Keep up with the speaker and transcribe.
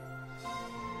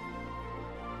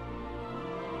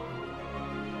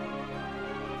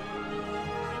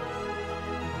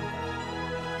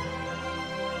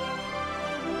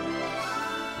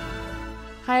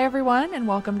Hi, everyone, and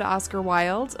welcome to Oscar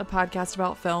Wild, a podcast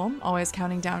about film, always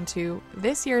counting down to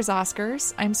this year's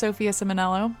Oscars. I'm Sophia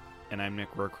Simonello. And I'm Nick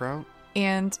Rourkraut.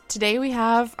 And today we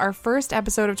have our first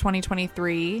episode of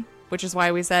 2023, which is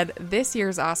why we said this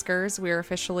year's Oscars. We're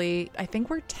officially, I think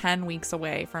we're 10 weeks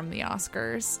away from the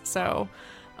Oscars. So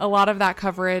a lot of that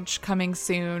coverage coming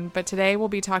soon. But today we'll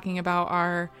be talking about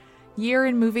our year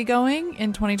in moviegoing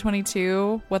in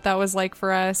 2022, what that was like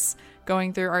for us,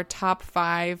 going through our top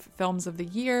 5 films of the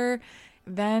year.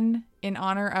 Then, in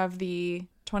honor of the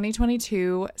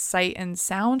 2022 Sight and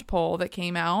Sound poll that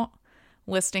came out,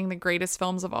 listing the greatest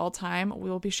films of all time, we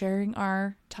will be sharing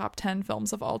our top 10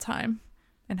 films of all time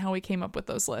and how we came up with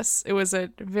those lists. It was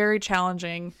a very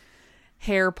challenging,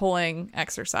 hair-pulling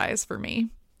exercise for me.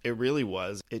 It really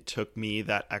was. It took me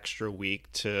that extra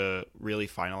week to really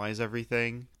finalize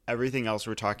everything. Everything else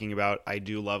we're talking about, I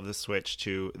do love the switch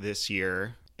to this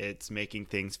year. It's making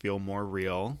things feel more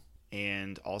real.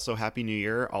 And also, Happy New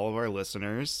Year, all of our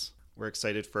listeners. We're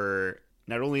excited for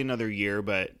not only another year,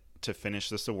 but to finish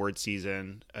this award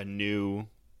season, a new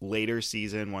later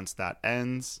season once that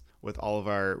ends, with all of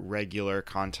our regular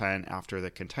content after the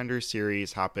Contender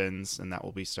series happens, and that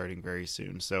will be starting very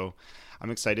soon. So I'm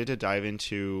excited to dive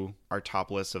into our top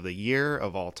list of the year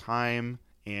of all time.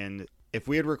 And if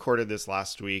we had recorded this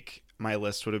last week, my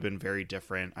list would have been very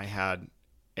different. I had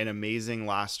an amazing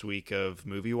last week of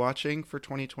movie watching for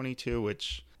 2022,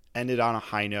 which ended on a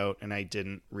high note, and I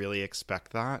didn't really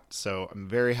expect that. So I'm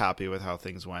very happy with how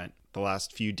things went the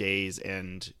last few days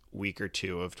and week or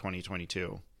two of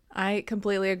 2022. I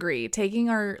completely agree. Taking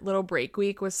our little break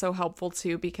week was so helpful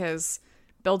too, because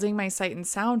building my Sight and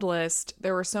Sound list,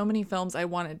 there were so many films I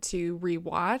wanted to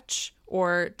rewatch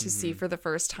or to see for the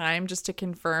first time, just to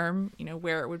confirm,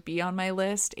 where it would be on my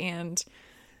list. And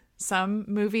some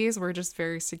movies were just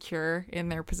very secure in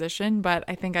their position, but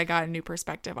I think I got a new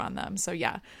perspective on them. So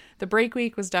yeah, the break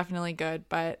week was definitely good.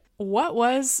 But what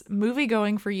was movie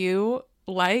going for you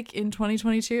like in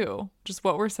 2022? Just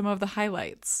what were some of the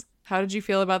highlights? How did you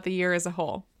feel about the year as a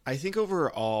whole? I think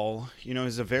overall, it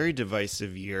was a very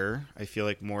divisive year. I feel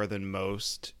like more than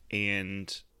most.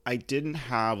 And I didn't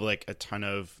have like a ton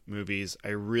of movies I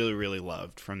really, really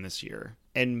loved from this year.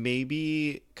 And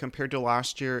maybe compared to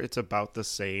last year, it's about the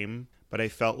same. But I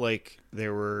felt like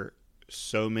there were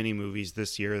so many movies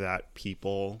this year that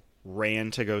people ran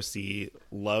to go see,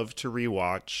 loved to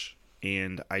rewatch,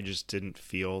 and I just didn't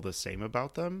feel the same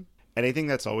about them. And I think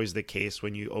that's always the case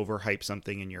when you overhype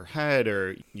something in your head,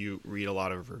 or you read a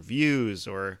lot of reviews,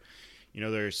 or,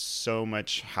 there's so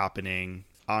much happening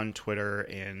on Twitter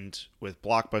and with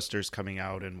blockbusters coming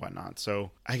out and whatnot.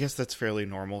 So I guess that's fairly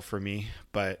normal for me,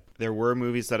 but there were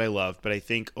movies that I loved. But I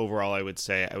think overall I would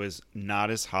say I was not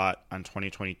as hot on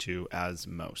 2022 as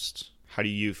most. How do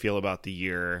you feel about the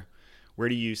year? Where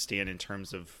do you stand in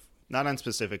terms of, not on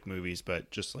specific movies, but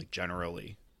just like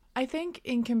generally? I think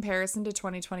in comparison to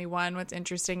 2021, what's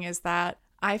interesting is that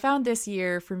I found this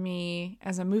year for me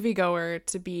as a moviegoer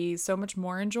to be so much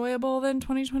more enjoyable than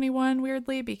 2021,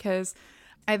 weirdly, because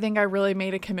I think I really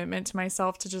made a commitment to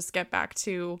myself to just get back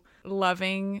to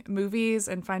loving movies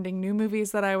and finding new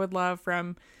movies that I would love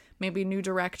from maybe new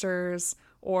directors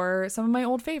or some of my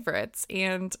old favorites.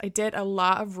 And I did a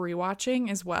lot of rewatching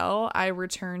as well. I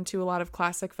returned to a lot of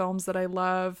classic films that I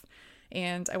love,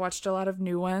 and I watched a lot of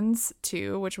new ones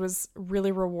too, which was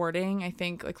really rewarding. I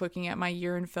think like looking at my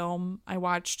year in film, I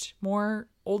watched more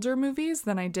older movies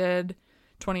than I did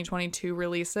 2022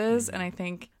 releases. And I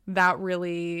think that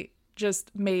really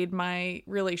just made my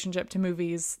relationship to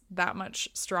movies that much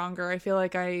stronger. I feel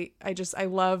like I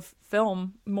love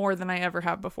film more than I ever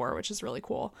have before, which is really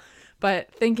cool. But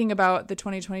thinking about the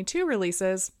 2022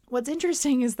 releases, what's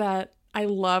interesting is that I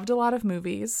loved a lot of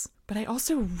movies, but I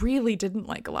also really didn't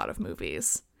like a lot of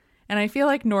movies. And I feel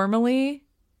like normally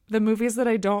the movies that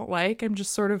I don't like, I'm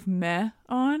just sort of meh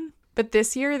on. But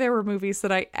this year there were movies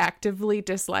that I actively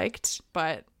disliked,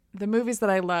 but the movies that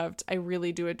I loved, I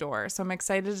really do adore. So I'm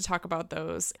excited to talk about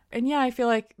those. And yeah, I feel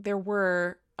like there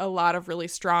were a lot of really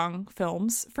strong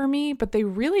films for me, but they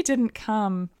really didn't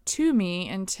come to me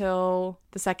until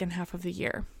the second half of the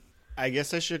year. I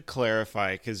guess I should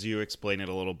clarify, because you explain it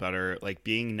a little better. Like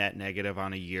being net negative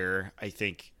on a year, I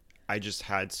think I just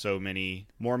had so many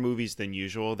more movies than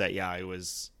usual that, yeah, I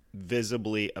was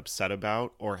visibly upset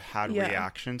about or had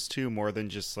reactions to, more than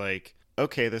just like,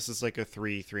 okay, this is like a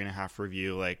 3.5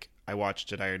 review. Like, I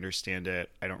watched it, I understand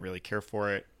it, I don't really care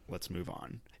for it, let's move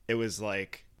on. It was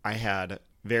like I had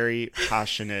very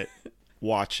passionate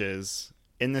watches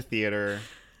in the theater,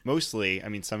 mostly, I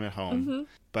mean, some at home,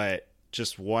 but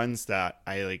just ones that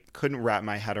I like couldn't wrap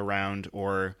my head around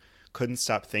or couldn't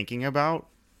stop thinking about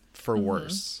for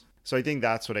worse. So I think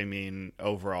that's what I mean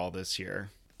overall this year.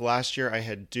 Last year I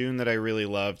had Dune that I really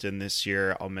loved, and this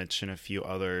year I'll mention a few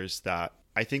others that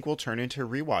I think will turn into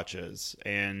rewatches.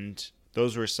 And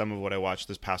those were some of what I watched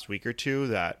this past week or two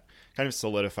that kind of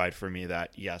solidified for me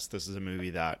that, yes, this is a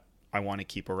movie that I want to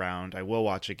keep around. I will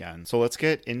watch again. So let's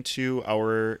get into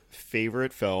our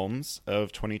favorite films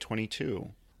of 2022.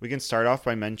 We can start off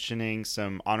by mentioning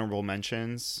some honorable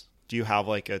mentions. Do you have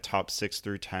like a top 6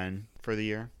 through 10 for the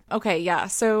year? Okay, yeah.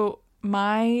 So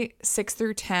my 6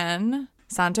 through 10,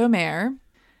 Saint-Omer,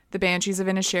 The Banshees of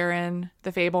Inisherin,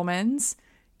 The Fabelmans,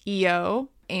 EO,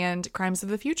 and Crimes of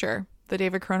the Future, the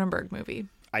David Cronenberg movie.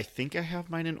 I think I have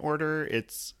mine in order.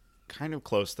 It's kind of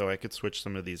close, though. I could switch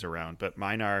some of these around. But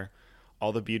mine are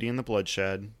All the Beauty and the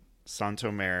Bloodshed,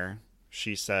 Saint-Omer,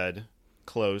 She Said,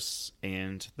 Close,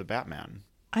 and The Batman.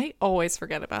 I always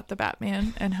forget about The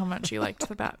Batman and how much you liked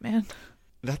The Batman.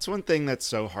 That's one thing that's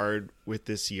so hard with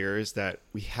this year is that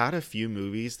we had a few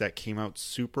movies that came out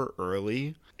super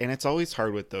early. And it's always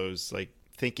hard with those, like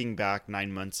thinking back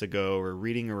 9 months ago or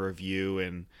reading a review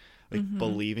and like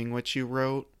believing what you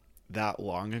wrote that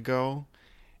long ago.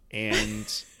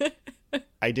 And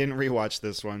I didn't rewatch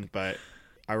this one, but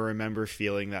I remember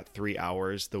feeling that 3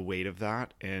 hours, the weight of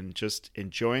that, and just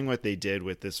enjoying what they did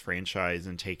with this franchise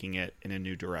and taking it in a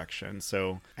new direction.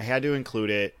 So I had to include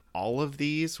it. All of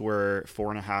these were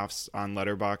 4.5s on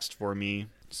Letterboxd for me.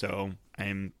 So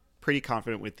I'm pretty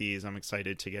confident with these. I'm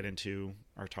excited to get into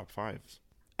our top 5s.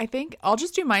 I think I'll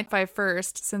just do my 5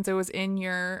 first since it was in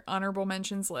your honorable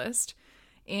mentions list.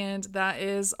 And that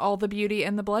is All the Beauty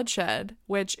and the Bloodshed,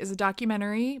 which is a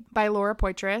documentary by Laura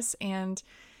Poitras. And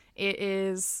it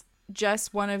is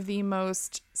just one of the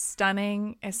most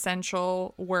stunning,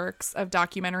 essential works of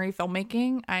documentary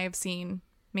filmmaking I have seen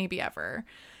maybe ever.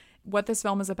 What this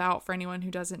film is about, for anyone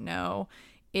who doesn't know,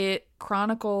 it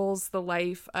chronicles the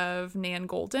life of Nan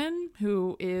Goldin,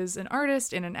 who is an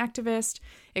artist and an activist.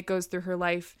 It goes through her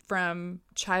life from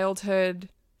childhood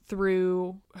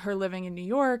through her living in New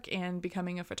York and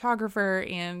becoming a photographer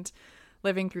and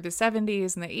living through the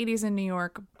 70s and the 80s in New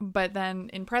York. But then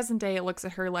in present day, it looks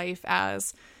at her life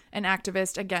as an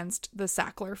activist against the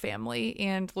Sackler family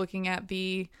and looking at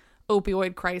the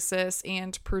opioid crisis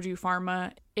and Purdue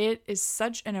Pharma. It is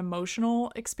such an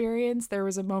emotional experience. There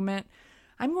was a moment,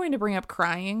 I'm going to bring up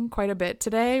crying quite a bit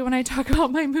today when I talk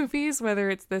about my movies, whether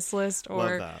it's this list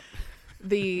or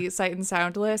the Sight and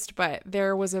Sound list, but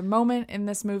there was a moment in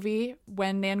this movie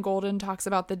when Nan Goldin talks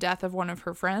about the death of one of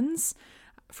her friends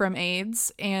from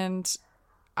AIDS, and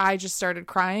I just started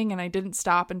crying, and I didn't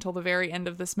stop until the very end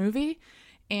of this movie.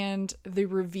 And the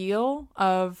reveal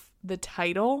of the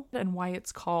title and why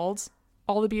it's called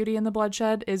All the Beauty and the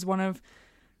Bloodshed is one of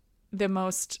the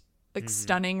most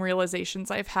stunning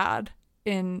realizations I've had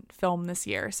in film this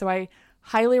year. So I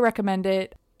highly recommend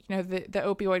it. You know, the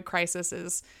opioid crisis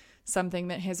is something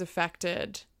that has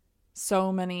affected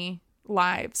so many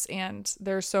lives, and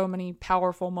there's so many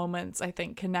powerful moments, I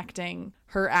think, connecting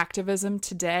her activism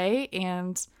today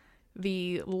and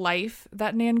the life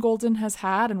that Nan Goldin has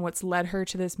had and what's led her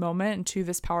to this moment and to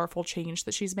this powerful change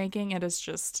that she's making. It is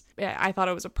just, I thought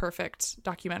it was a perfect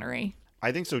documentary.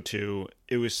 I think so too.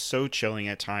 It was so chilling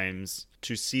at times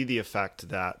to see the effect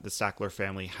that the Sackler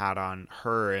family had on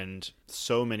her and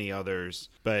so many others,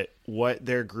 but what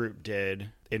their group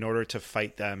did in order to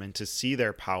fight them and to see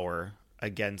their power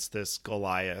against this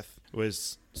Goliath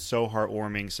was so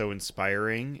heartwarming, so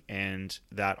inspiring, and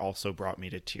that also brought me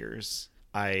to tears.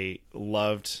 I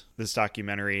loved this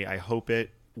documentary. I hope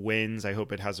it wins. I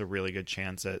hope it has a really good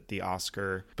chance at the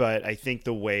Oscar. But I think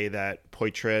the way that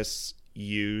Poitras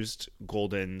used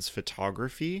Goldin's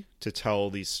photography to tell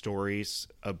these stories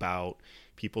about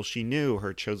people she knew,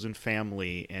 her chosen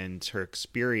family, and her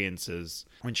experiences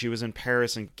when she was in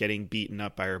Paris and getting beaten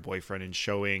up by her boyfriend and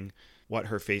showing what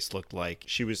her face looked like.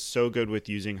 She was so good with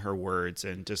using her words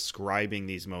and describing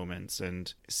these moments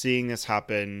and seeing this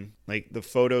happen. Like, the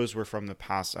photos were from the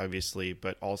past, obviously,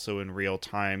 but also in real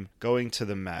time, going to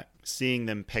the Met, seeing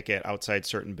them picket outside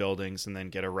certain buildings and then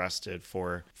get arrested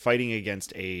for fighting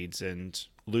against AIDS and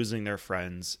losing their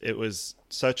friends. It was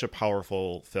such a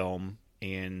powerful film.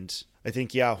 And I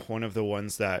think, one of the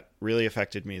ones that really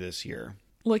affected me this year.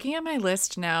 Looking at my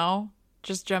list now,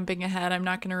 just jumping ahead, I'm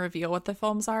not going to reveal what the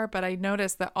films are, but I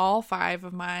noticed that all 5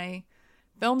 of my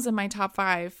films in my top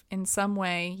 5 in some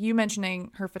way, you mentioning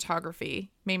her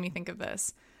photography made me think of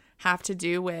this, have to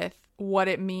do with what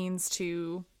it means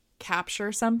to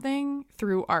capture something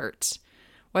through art,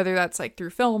 whether that's like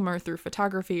through film or through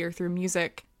photography or through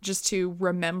music, just to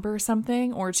remember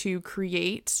something or to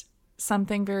create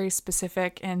something very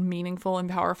specific and meaningful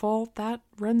and powerful. That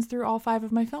runs through all 5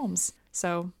 of my films.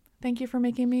 So Thank you for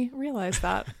making me realize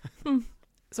that.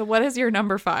 So what is your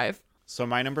number 5? So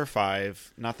my number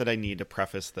 5, not that I need to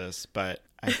preface this, but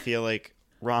I feel like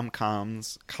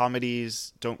rom-coms,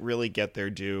 comedies don't really get their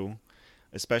due,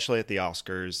 especially at the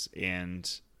Oscars. And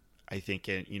I think,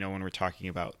 when we're talking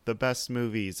about the best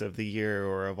movies of the year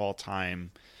or of all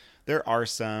time, there are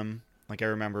some, like I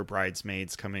remember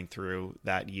Bridesmaids coming through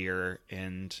that year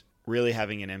and really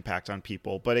having an impact on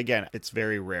people. But again, it's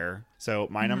very rare. So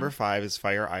my number 5 is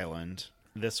Fire Island.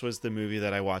 This was the movie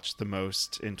that I watched the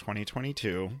most in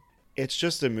 2022. It's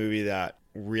just a movie that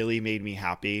really made me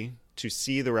happy to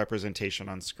see the representation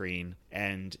on screen.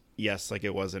 And yes, like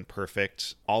it wasn't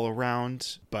perfect all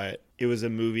around, but it was a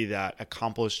movie that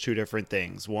accomplished 2 different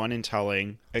things. One, in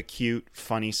telling a cute,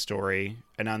 funny story,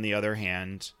 and on the other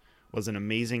hand, was an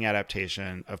amazing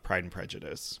adaptation of Pride and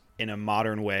Prejudice in a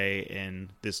modern way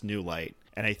in this new light.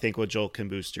 And I think what Joel Kim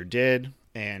Booster did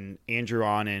and Andrew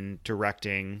Annan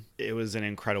directing, it was an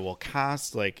incredible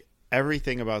cast. Like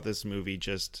everything about this movie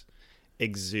just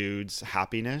exudes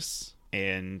happiness.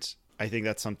 And I think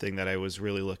that's something that I was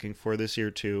really looking for this year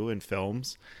too in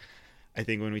films. I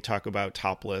think when we talk about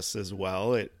top lists as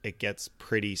well, it gets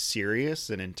pretty serious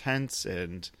and intense.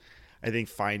 And I think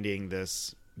finding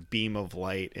this beam of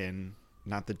light in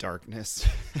not the darkness,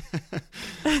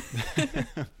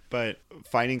 but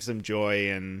finding some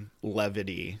joy and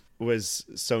levity was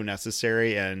so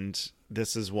necessary. And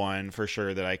this is one for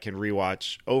sure that I can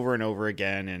rewatch over and over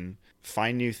again and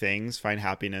find new things, find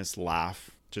happiness,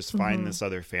 laugh, just find this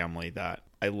other family that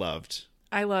I loved.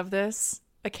 I love this.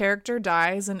 A character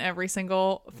dies in every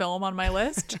single film on my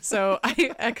list. So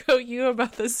I echo you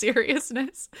about the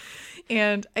seriousness.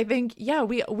 And I think, yeah,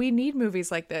 we need movies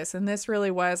like this. And this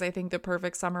really was, I think, the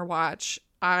perfect summer watch.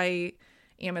 I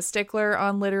am a stickler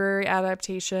on literary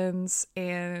adaptations,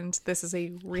 and this is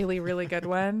a really, really good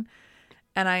one.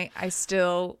 And I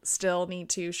still need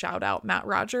to shout out Matt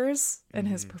Rogers and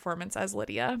his performance as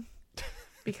Lydia,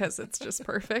 because it's just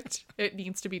perfect. It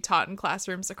needs to be taught in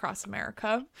classrooms across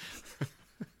America.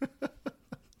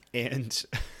 And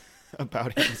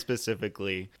about him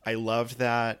specifically, I loved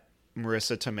that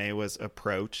Marissa Tomei was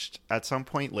approached at some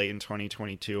point late in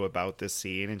 2022 about this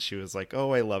scene, and she was like,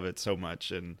 oh, I love it so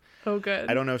much. And oh, good.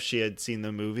 I don't know if she had seen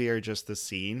the movie or just the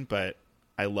scene, but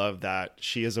I love that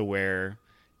she is aware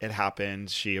it happened.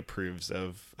 She approves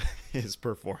of his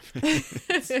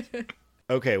performance.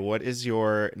 Okay, what is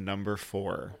your number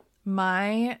 4?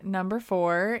 My number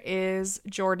 4 is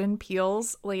Jordan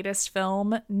Peele's latest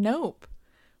film, Nope,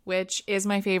 which is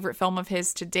my favorite film of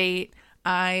his to date.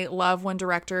 I love when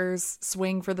directors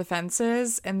swing for the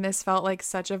fences, and this felt like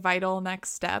such a vital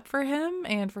next step for him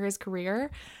and for his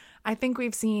career. I think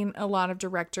we've seen a lot of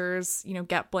directors,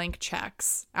 get blank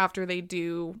checks after they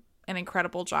do an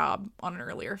incredible job on an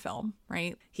earlier film,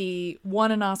 right? He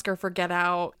won an Oscar for Get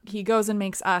Out. He goes and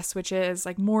makes Us, which is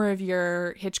like more of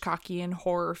your Hitchcockian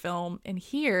horror film. And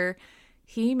here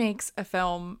he makes a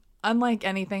film unlike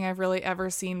anything I've really ever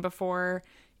seen before.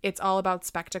 It's all about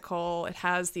spectacle. It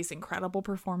has these incredible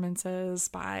performances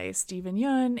by Steven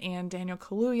Yeun and Daniel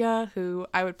Kaluuya, who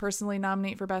I would personally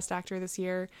nominate for Best Actor this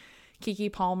year.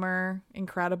 Keke Palmer,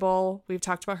 incredible. We've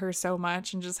talked about her so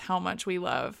much and just how much we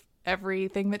love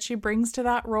everything that she brings to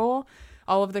that role,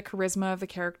 all of the charisma of the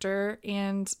character.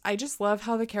 And I just love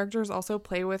how the characters also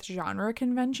play with genre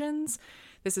conventions.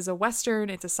 This is a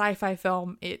Western, it's a sci-fi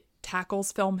film, it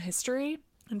tackles film history.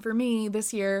 And for me,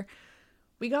 this year,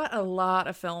 we got a lot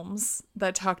of films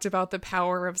that talked about the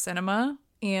power of cinema,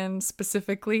 and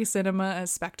specifically cinema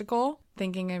as spectacle.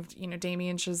 Thinking of,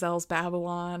 Damien Chazelle's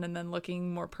Babylon, and then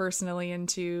looking more personally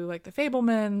into like The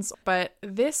Fabelmans. But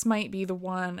this might be the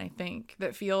one, I think,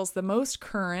 that feels the most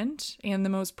current and the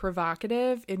most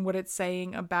provocative in what it's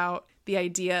saying about the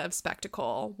idea of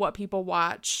spectacle, what people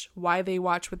watch, why they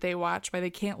watch what they watch, why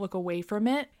they can't look away from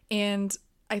it. And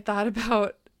I thought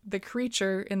about the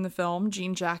creature in the film,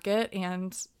 Jean Jacket,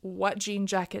 and what Jean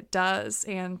Jacket does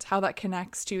and how that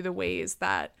connects to the ways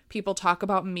that people talk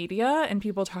about media and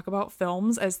people talk about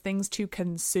films as things to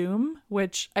consume,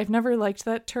 which I've never liked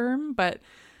that term, but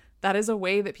that is a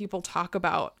way that people talk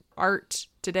about art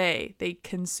today. They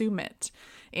consume it.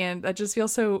 And that just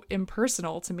feels so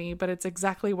impersonal to me, but it's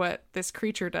exactly what this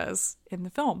creature does in the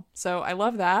film. So I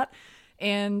love that.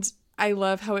 And I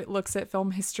love how it looks at film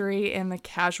history and the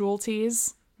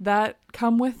casualties that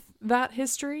come with that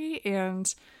history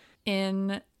and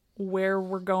in where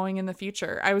we're going in the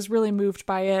future. I was really moved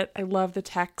by it. I love the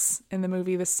text in the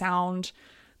movie, the sound,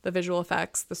 the visual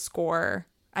effects, the score.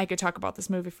 I could talk about this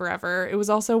movie forever. It was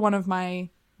also one of my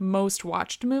most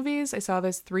watched movies. I saw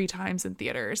this 3 times in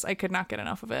theaters. I could not get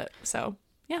enough of it. So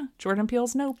yeah, Jordan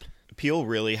Peele's Nope. Peele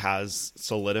really has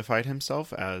solidified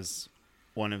himself as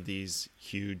one of these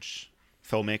huge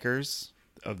filmmakers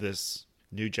of this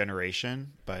new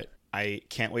generation, but I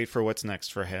can't wait for what's next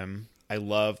for him. I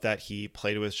love that he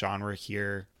played with genre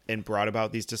here and brought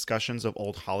about these discussions of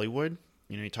old Hollywood.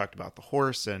 You know, he talked about the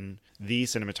horse and the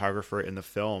cinematographer in the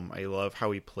film. I love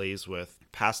how he plays with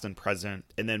past and present,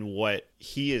 and then what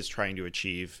he is trying to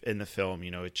achieve in the film,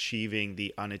 you know, achieving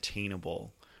the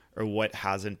unattainable or what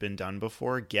hasn't been done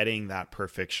before, getting that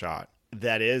perfect shot.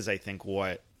 That is, I think,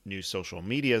 what new social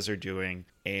medias are doing,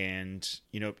 and,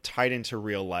 you know, tied into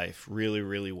real life really,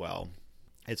 really well.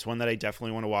 It's one that I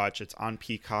definitely want to watch. It's on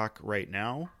Peacock right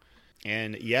now.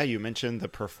 And yeah, you mentioned the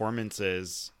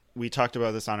performances. We talked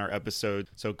about this on our episode,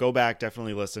 so go back,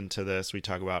 definitely listen to this. We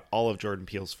talk about all of Jordan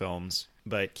Peele's films,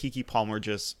 but Keke Palmer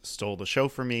just stole the show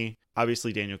for me.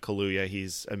 Obviously, Daniel Kaluuya,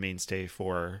 he's a mainstay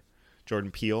for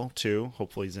Jordan Peele too.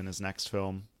 Hopefully he's in his next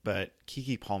film. But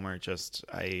Keke Palmer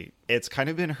it's kind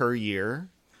of been her year.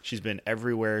 She's been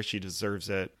everywhere. She deserves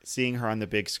it. Seeing her on the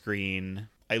big screen,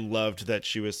 I loved that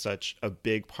she was such a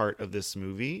big part of this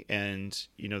movie. And,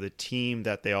 you know, the team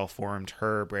that they all formed,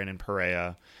 her, Brandon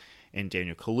Perea, and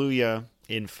Daniel Kaluuya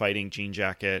in fighting Jean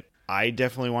Jacket. I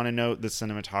definitely want to note the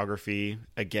cinematography.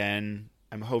 Again,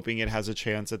 I'm hoping it has a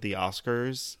chance at the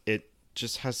Oscars. It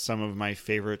just has some of my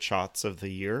favorite shots of the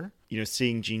year. You know,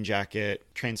 seeing Jean Jacket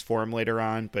transform later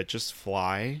on, but just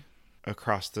fly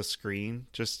across the screen,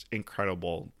 just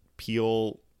incredible.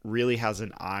 Peele really has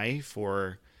an eye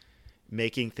for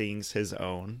making things his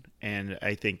own, and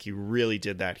I think he really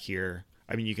did that here.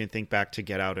 I mean, you can think back to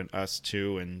Get Out and Us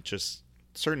too, and just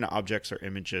certain objects or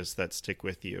images that stick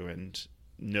with you, and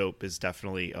Nope is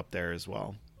definitely up there as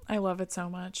well. I love it so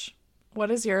much.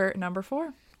 What is your number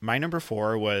 4? My number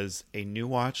 4 was a new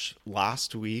watch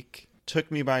last week. Took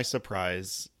me by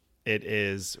surprise. It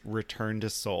is Return to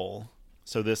Seoul.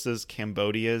 So this is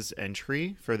Cambodia's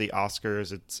entry for the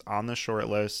Oscars. It's on the short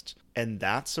list. And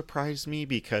that surprised me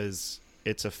because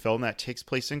it's a film that takes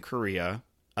place in Korea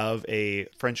of a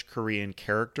French-Korean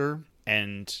character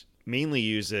and mainly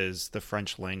uses the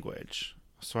French language.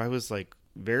 So I was like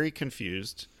very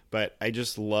confused, but I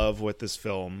just love what this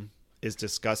film is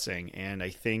discussing. And I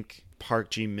think Park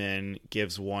Ji-min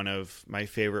gives one of my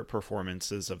favorite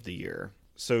performances of the year.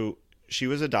 So she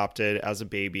was adopted as a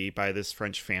baby by this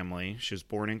French family. She was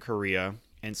born in Korea.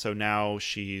 And so now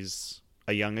she's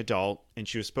a young adult, and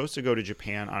she was supposed to go to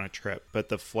Japan on a trip, but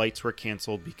the flights were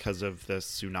canceled because of the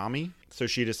tsunami. So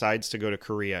she decides to go to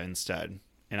Korea instead.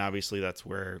 And obviously that's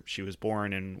where she was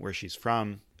born and where she's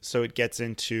from. So it gets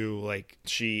into, like,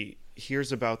 she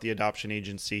hears about the adoption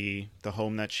agency, the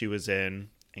home that she was in,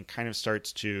 and kind of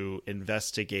starts to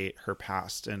investigate her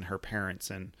past and her parents,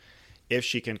 and if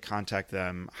she can contact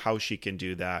them, how she can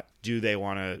do that. Do they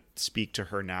want to speak to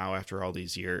her now after all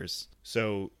these years?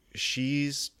 So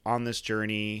she's on this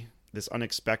journey, this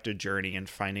unexpected journey, and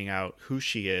finding out who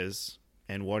she is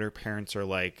and what her parents are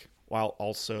like, while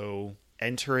also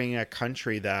entering a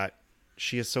country that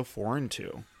she is so foreign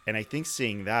to. And I think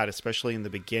seeing that, especially in the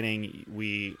beginning,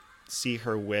 we see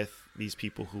her with these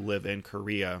people who live in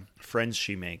Korea, friends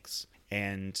she makes,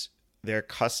 and their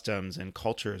customs and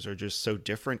cultures are just so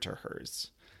different to hers.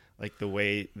 Like the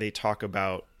way they talk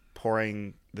about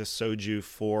pouring the soju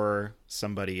for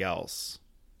somebody else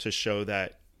to show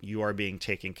that you are being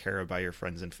taken care of by your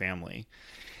friends and family.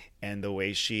 And the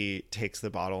way she takes the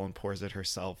bottle and pours it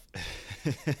herself,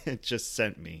 it just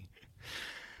sent me.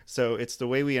 So it's the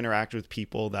way we interact with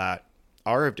people that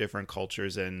are of different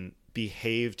cultures and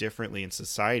behave differently in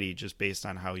society just based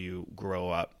on how you grow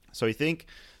up. So I think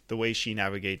the way she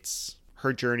navigates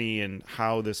her journey and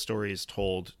how this story is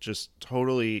told just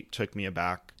totally took me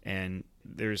aback. And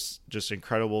there's just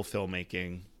incredible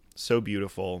filmmaking, so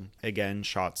beautiful. Again,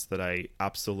 shots that I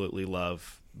absolutely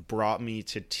love. Brought me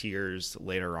to tears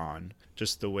later on,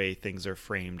 just the way things are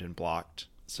framed and blocked.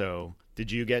 So did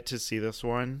you get to see this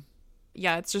one?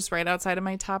 Yeah, it's just right outside of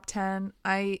my top 10.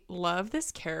 I love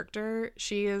this character.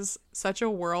 She is such a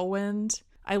whirlwind.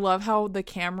 I love how the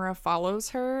camera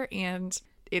follows her and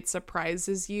it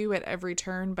surprises you at every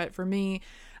turn. But for me,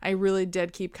 I really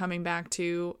did keep coming back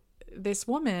to this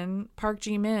woman, Park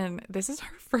Ji-min. This is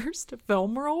her first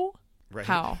film role. Right.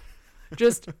 How?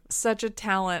 Just such a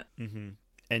talent. Mm-hmm.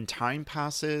 And time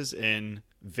passes in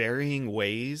varying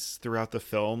ways throughout the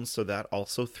film, so that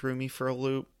also threw me for a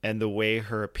loop. And the way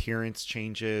her appearance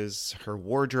changes, her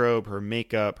wardrobe, her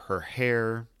makeup, her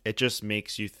hair, it just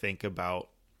makes you think about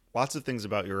lots of things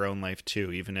about your own life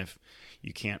too, even if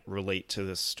you can't relate to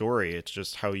this story. It's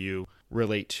just how you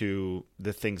relate to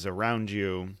the things around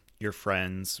you, your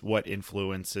friends, what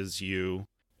influences you.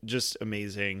 Just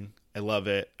amazing. I love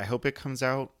it. I hope it comes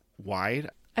out wide.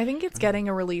 I think it's getting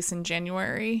a release in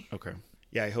January. Okay.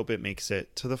 Yeah, I hope it makes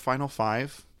it to the final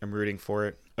 5. I'm rooting for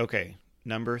it. Okay,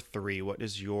 number 3. What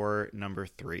is your number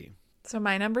 3? So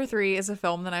my number 3 is a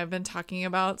film that I've been talking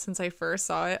about since I first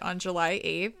saw it on July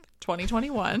 8th,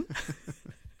 2021.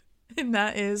 And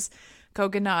that is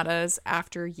Kogonada's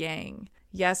After Yang.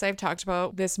 Yes, I've talked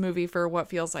about this movie for what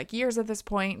feels like years at this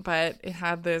point, but it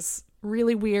had this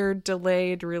really weird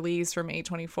delayed release from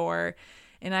A24.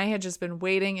 And I had just been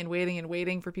waiting and waiting and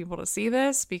waiting for people to see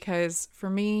this because for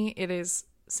me, it is,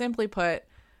 simply put,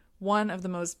 one of the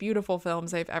most beautiful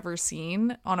films I've ever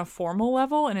seen on a formal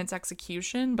level in its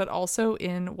execution, but also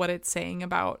in what it's saying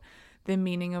about the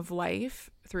meaning of life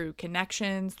through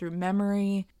connections, through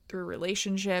memory, through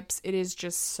relationships. It is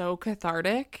just so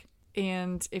cathartic,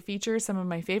 and it features some of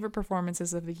my favorite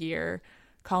performances of the year.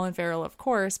 Colin Farrell, of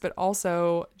course, but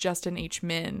also Justin H.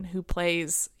 Min, who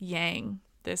plays Yang,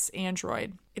 this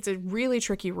android. It's a really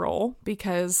tricky role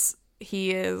because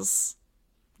he is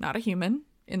not a human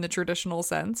in the traditional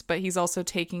sense, but he's also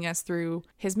taking us through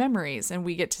his memories, and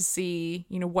we get to see,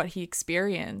 what he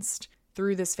experienced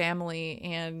through this family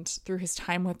and through his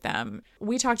time with them.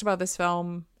 We talked about this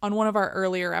film on one of our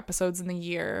earlier episodes in the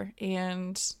year,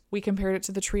 and we compared it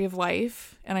to The Tree of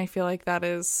Life, and I feel like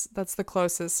that's the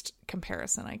closest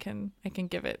comparison I can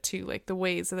give it to, like the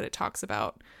ways that it talks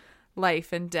about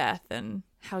life and death and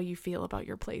how you feel about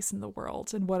your place in the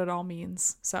world and what it all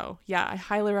means. So yeah, I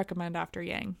highly recommend After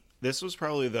Yang. This was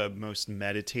probably the most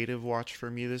meditative watch for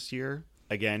me this year.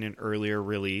 Again, an earlier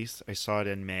release. I saw it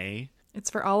in May. It's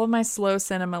for all of my slow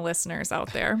cinema listeners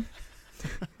out there.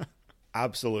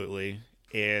 Absolutely.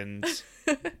 And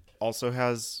also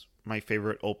has my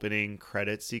favorite opening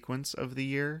credit sequence of the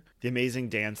year. The amazing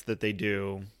dance that they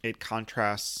do. It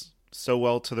contrasts so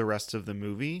well to the rest of the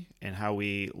movie and how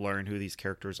we learn who these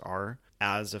characters are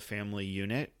as a family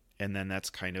unit. And then that's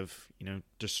kind of,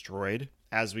 destroyed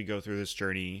as we go through this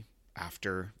journey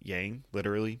after Yang,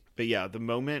 literally. But yeah, the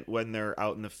moment when they're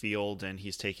out in the field and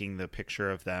he's taking the picture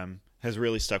of them has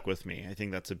really stuck with me. I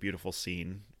think that's a beautiful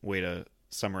scene. Way to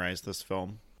summarize this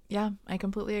film. Yeah, I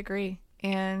completely agree.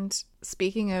 And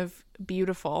speaking of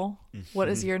beautiful, what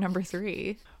is your number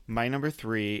 3? My number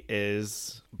 3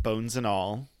 is Bones and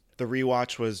All. The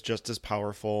rewatch was just as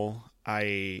powerful.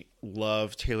 I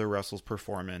love Taylor Russell's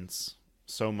performance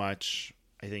so much.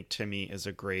 I think Timmy is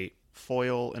a great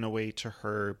foil in a way to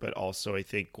her, but also I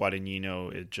think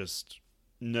Guadagnino, it just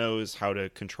knows how to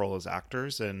control his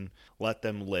actors and let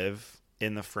them live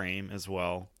in the frame as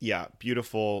well. Yeah,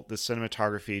 beautiful. The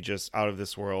cinematography just out of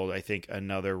this world. I think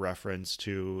another reference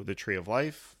to The Tree of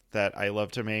Life that I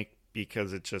love to make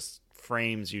because it just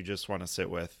frames you just want to sit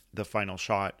with. The final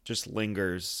shot just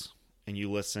lingers and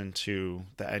you listen to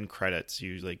the end credits.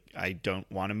 You I don't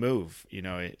want to move.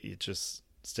 It just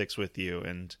sticks with you.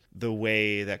 And the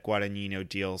way that Guadagnino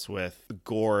deals with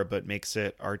gore but makes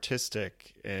it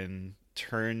artistic and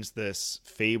turns this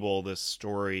fable, this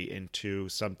story, into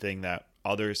something that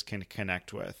others can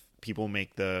connect with. People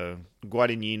make the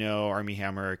Guadagnino, Armie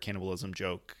Hammer cannibalism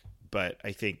joke, but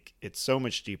I think it's so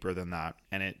much deeper than that,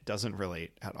 and it doesn't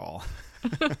relate at all.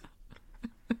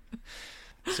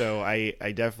 So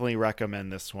I definitely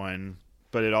recommend this one,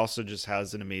 but it also just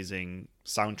has an amazing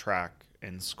soundtrack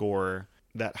and score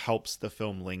that helps the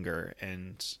film linger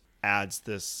and adds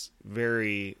this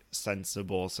very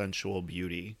sensible, sensual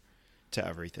beauty to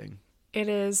everything. It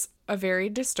is a very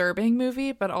disturbing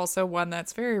movie, but also one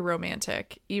that's very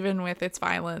romantic, even with its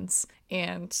violence.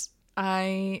 And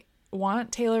I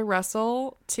want Taylor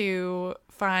Russell to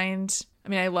find...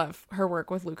 I love her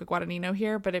work with Luca Guadagnino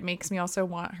here, but it makes me also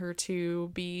want her to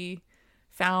be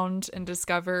found and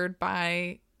discovered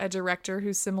by a director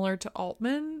who's similar to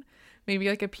Altman, maybe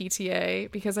like a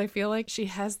PTA, because I feel like she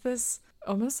has this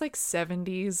almost like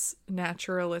 70s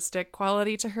naturalistic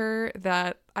quality to her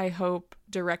that I hope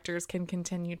directors can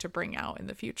continue to bring out in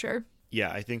the future.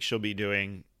 Yeah, I think she'll be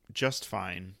doing just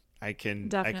fine. I can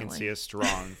see a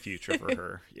strong future for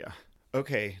her. Yeah.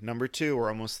 Okay, number 2, we're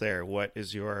almost there. What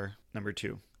is your number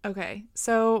 2? Okay,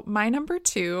 so my number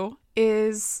 2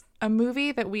 is a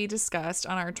movie that we discussed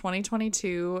on our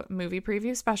 2022 movie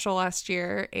preview special last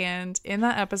year. And in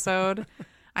that episode,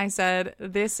 I said,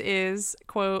 this is,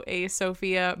 quote, a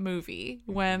Sophia movie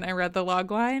when I read the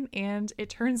logline. And it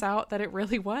turns out that it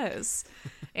really was.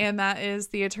 And that is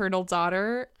The Eternal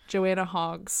Daughter, Joanna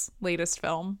Hogg's latest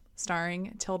film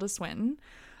starring Tilda Swinton.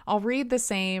 I'll read the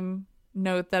same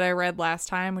note that I read last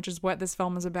time, which is what this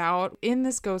film is about. In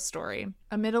this ghost story,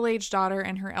 a middle-aged daughter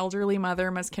and her elderly mother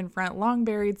must confront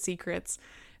long-buried secrets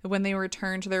when they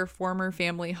return to their former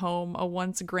family home, a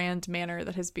once grand manor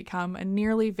that has become a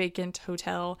nearly vacant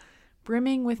hotel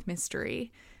brimming with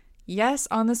mystery. Yes,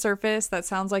 on the surface, that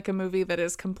sounds like a movie that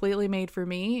is completely made for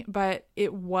me, but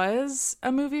it was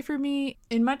a movie for me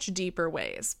in much deeper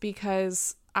ways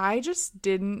because I just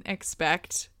didn't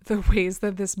expect the ways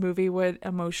that this movie would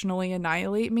emotionally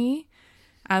annihilate me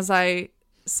as I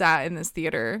sat in this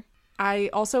theater. I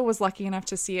also was lucky enough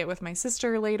to see it with my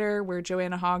sister later, where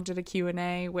Joanna Hogg did a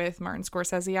Q&A with Martin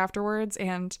Scorsese afterwards,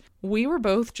 and we were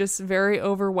both just very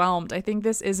overwhelmed. I think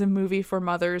this is a movie for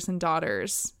mothers and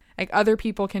daughters. Like, other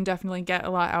people can definitely get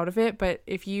a lot out of it, but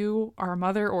if you are a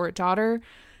mother or a daughter,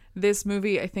 this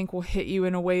movie, I think, will hit you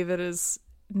in a way that is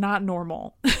not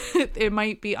normal. It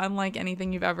might be unlike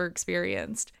anything you've ever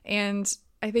experienced. And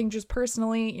I think just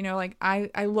personally, you know, like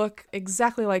I look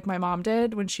exactly like my mom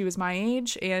did when she was my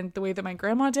age and the way that my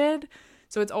grandma did.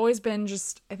 So it's always been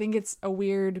just, I think it's a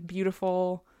weird,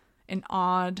 beautiful, and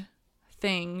odd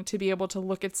thing to be able to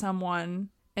look at someone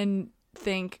and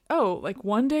think, oh, like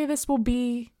one day this will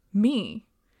be me.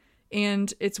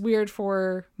 And it's weird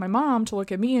for my mom to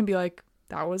look at me and be like,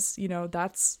 that was, you know,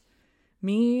 that's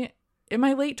me in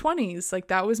my late 20s. Like,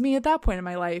 that was me at that point in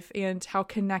my life, and how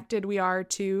connected we are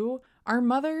to our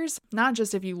mothers, not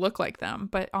just if you look like them,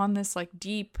 but on this like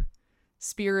deep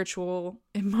spiritual,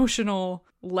 emotional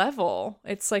level.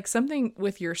 It's like something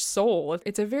with your soul.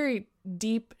 It's a very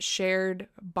deep shared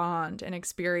bond and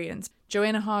experience.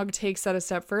 Joanna Hogg takes that a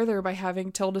step further by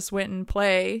having Tilda Swinton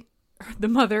play the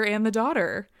mother and the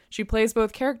daughter. She plays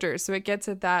both characters, so it gets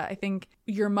at that. I think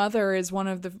your mother is one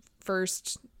of the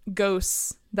first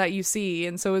ghosts that you see,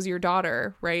 and so is your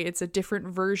daughter, right? It's a different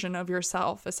version of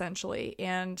yourself, essentially.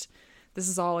 And this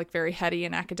is all like very heady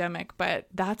and academic, but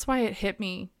that's why it hit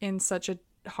me in such a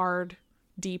hard,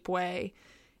 deep way,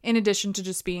 in addition to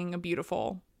just being a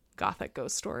beautiful gothic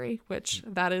ghost story, which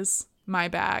that is my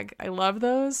bag. I love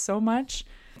those so much.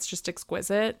 It's just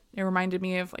exquisite. It reminded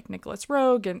me of like Nicholas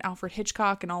Roeg and Alfred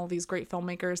Hitchcock and all of these great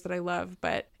filmmakers that I love,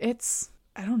 but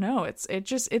I don't know,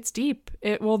 it's deep.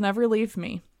 It will never leave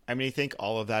me. I mean, I think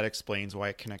all of that explains why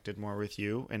it connected more with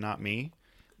you and not me.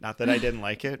 Not that I didn't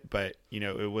like it, but, you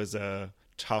know, it was a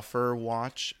tougher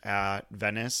watch at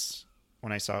Venice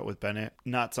when I saw it with Bennett.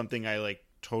 Not something I like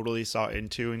totally saw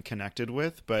into and connected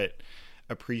with, but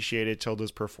appreciated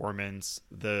Tilda's performance,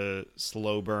 the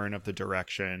slow burn of the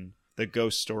direction, the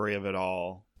ghost story of it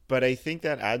all. But I think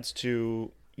that adds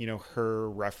to, you know, her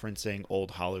referencing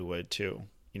old Hollywood too.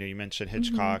 You know, you mentioned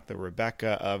Hitchcock, the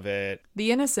Rebecca of it.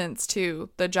 The Innocents too,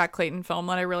 the Jack Clayton film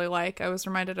that I really like. I was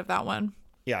reminded of that one.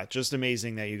 Yeah, just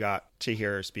amazing that you got to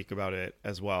hear her speak about it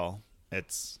as well.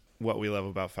 It's what we love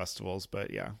about festivals,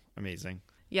 but yeah, amazing.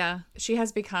 Yeah, she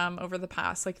has become, over the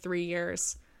past like 3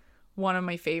 years, one of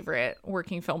my favorite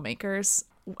working filmmakers.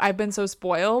 I've been so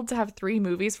spoiled to have 3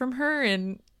 movies from her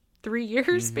in 3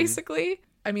 years, basically.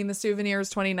 I mean, The Souvenir is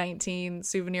 2019,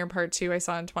 Souvenir Part 2 I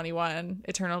saw in 21,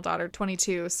 Eternal Daughter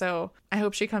 22. So I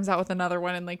hope she comes out with another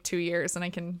one in like 2 years and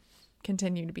I can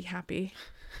continue to be happy.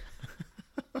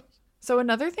 So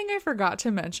another thing I forgot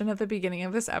to mention at the beginning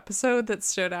of this episode that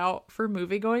stood out for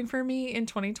movie going for me in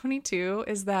 2022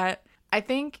 is that I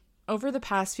think over the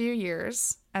past few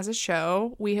years as a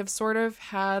show, we have sort of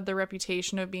had the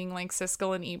reputation of being like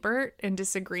Siskel and Ebert and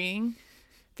disagreeing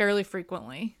fairly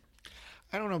frequently.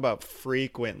 I don't know about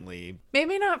frequently.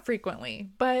 Maybe not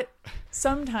frequently, but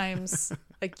sometimes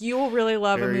like you will really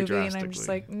love a movie and I'm just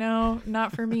like, no,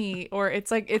 not for me. Or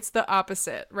it's like, it's the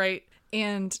opposite, right?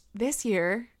 And this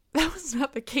year, that was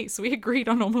not the case. We agreed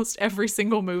on almost every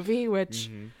single movie,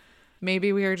 which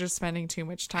maybe we are just spending too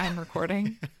much time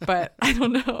recording, but I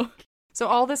don't know. So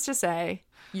all this to say,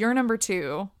 your number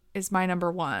 2 is my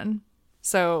number 1.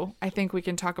 So I think we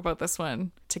can talk about this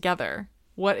one together.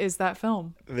 What is that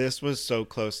film? This was so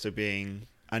close to being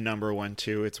a number 1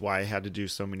 too. It's why I had to do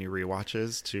so many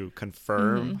rewatches to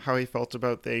confirm how I felt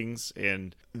about things.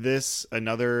 And this,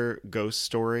 another ghost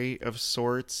story of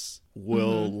sorts,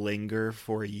 will linger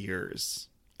for years.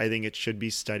 I think it should be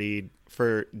studied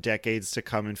for decades to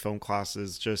come in film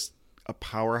classes. Just a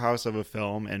powerhouse of a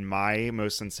film, and my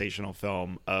most sensational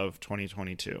film of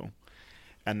 2022.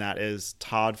 And that is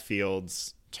Todd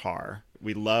Field's Tar.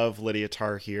 We love Lydia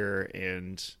Tar here,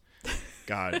 and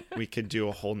God, we could do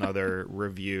a whole nother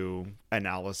review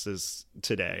analysis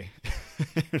today.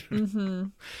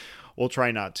 We'll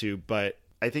try not to, but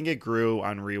I think it grew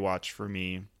on rewatch for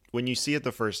me. When you see it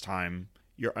the first time,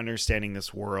 you're understanding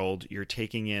this world. You're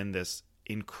taking in this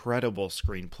incredible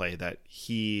screenplay that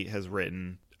he has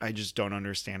written. I just don't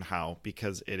understand how,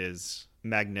 because it is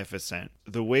magnificent.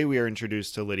 The way we are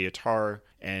introduced to Lydia Tar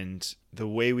and the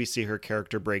way we see her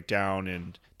character break down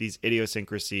and these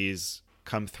idiosyncrasies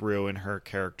come through in her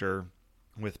character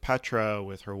with Petra,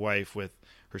 with her wife, with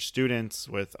her students,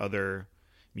 with other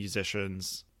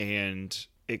musicians, and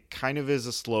it kind of is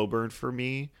a slow burn for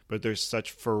me, but there's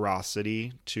such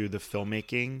ferocity to the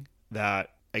filmmaking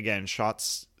that, again,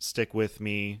 shots stick with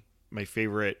me. My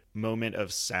favorite moment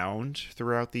of sound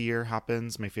throughout the year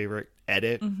happens. My favorite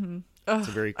edit. Mm-hmm. It's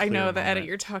a very clear I know the moment. edit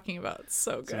you're talking about. It's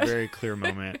so good. It's a very clear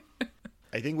moment.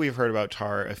 I think we've heard about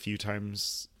Tar a few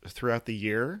times throughout the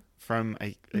year from,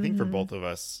 I think for both of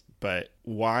us, but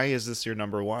why is this your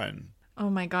number one? Oh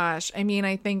my gosh. I mean,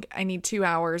 I think I need 2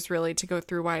 hours really to go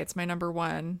through why it's my number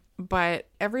one. But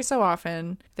every so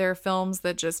often, there are films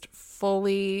that just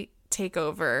fully take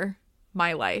over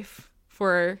my life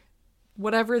for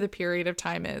whatever the period of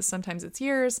time is. Sometimes it's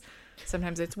years,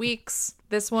 sometimes it's weeks.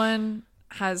 This one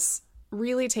has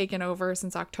really taken over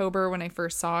since October when I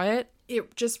first saw it.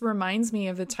 It just reminds me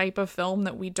of the type of film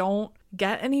that we don't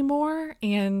get anymore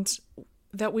and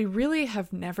that we really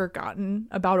have never gotten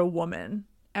about a woman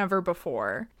ever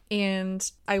before. And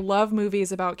I love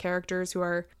movies about characters who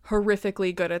are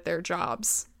horrifically good at their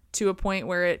jobs to a point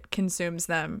where it consumes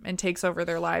them and takes over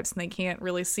their lives and they can't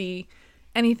really see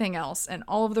anything else. And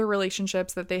all of the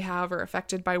relationships that they have are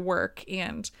affected by work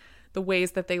and the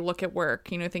ways that they look at work,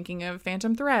 you know, thinking of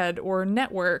Phantom Thread or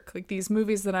Network, like these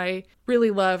movies that I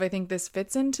really love. I think this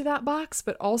fits into that box,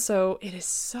 but also it is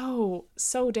so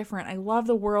different. I love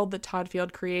the world that Todd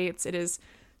Field creates. It is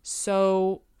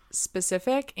so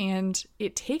specific and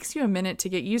it takes you a minute to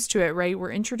get used to it, right?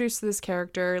 We're introduced to this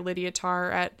character, Lydia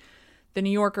Tarr, at the New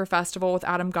Yorker Festival with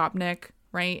Adam Gopnik,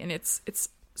 right? And it's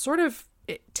sort of,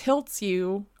 it tilts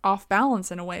you off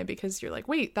balance in a way because you're like,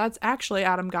 wait, that's actually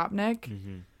Adam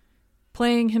Gopnik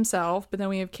playing himself. But then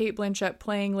we have Cate Blanchett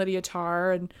playing Lydia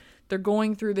Tarr, and they're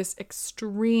going through this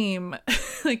extreme,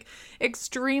 like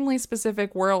extremely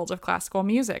specific world of classical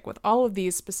music with all of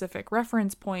these specific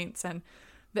reference points and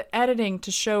the editing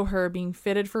to show her being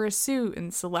fitted for a suit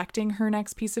and selecting her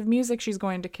next piece of music she's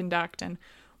going to conduct and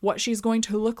what she's going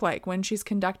to look like when she's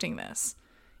conducting this.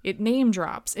 It name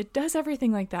drops. It does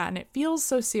everything like that, and it feels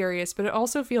so serious, but it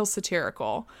also feels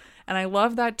satirical. And I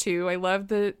love that too. I love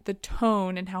the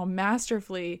tone and how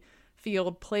masterfully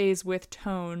Field plays with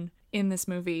tone in this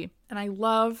movie. And I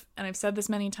love, and I've said this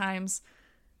many times,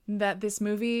 that this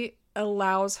movie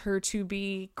allows her to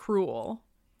be cruel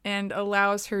and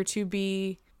allows her to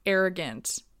be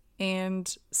arrogant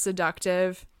and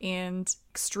seductive and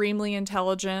extremely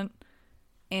intelligent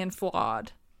and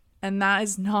flawed. And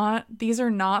these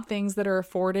are not things that are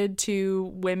afforded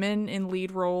to women in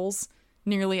lead roles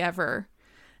nearly ever.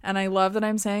 And I love that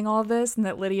I'm saying all of this and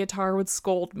that Lydia Tarr would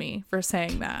scold me for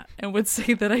saying that and would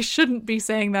say that I shouldn't be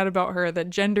saying that about her,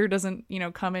 that gender doesn't,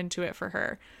 come into it for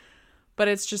her. But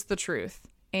it's just the truth.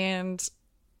 And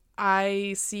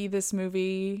I see this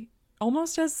movie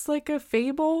almost as like a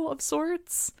fable of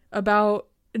sorts about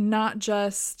not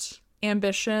just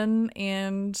ambition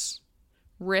and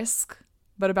risk,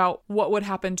 but about what would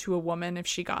happen to a woman if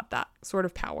she got that sort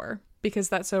of power, because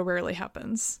that so rarely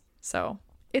happens. So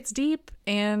it's deep,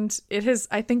 and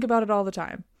I think about it all the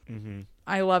time. Mm-hmm.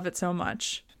 I love it so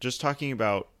much. Just talking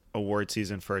about award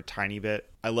season for a tiny bit,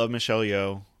 I love Michelle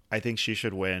Yeoh. I think she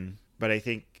should win, but I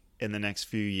think in the next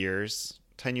few years,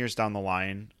 10 years down the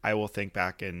line, I will think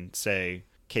back and say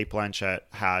Cate Blanchett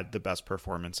had the best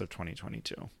performance of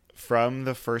 2022. From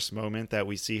the first moment that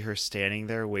we see her standing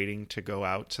there waiting to go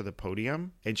out to the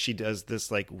podium, and she does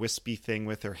this like wispy thing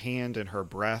with her hand and her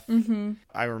breath. Mm-hmm.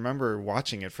 I remember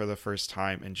watching it for the first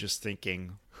time and just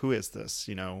thinking, who is this?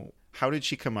 How did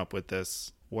she come up with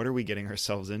this? What are we getting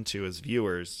ourselves into as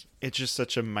viewers? It's just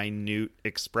such a minute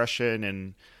expression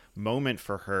and moment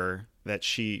for her that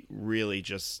she really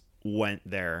just went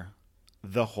there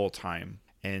the whole time.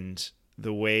 And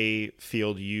the way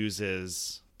Field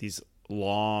uses these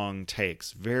long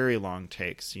takes, very long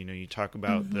takes. You talk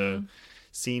about the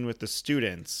scene with the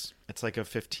students. It's like a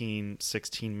 16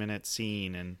 minute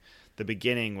scene, and the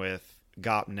beginning with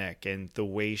Gopnik and the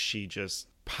way she just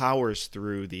powers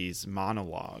through these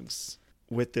monologues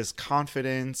with this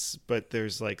confidence, but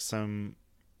there's like some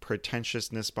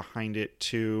pretentiousness behind it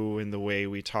too, in the way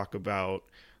we talk about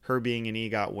her being an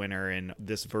EGOT winner and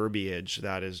this verbiage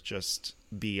that is just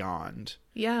beyond.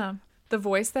 Yeah. The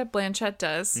voice that Blanchett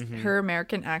does, her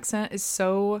American accent, is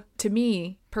so, to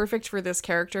me, perfect for this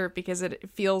character because it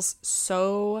feels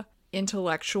so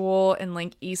intellectual and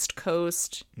like East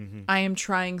Coast. I am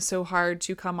trying so hard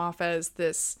to come off as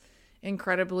this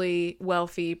incredibly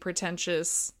wealthy,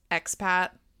 pretentious expat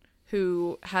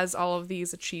who has all of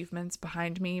these achievements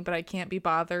behind me, but I can't be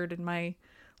bothered in my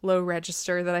low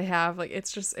register that I have. Like,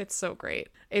 it's so great.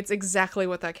 It's exactly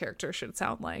what that character should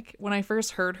sound like. When I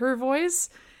first heard her voice,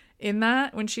 in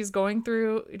that when she's going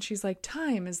through and she's like,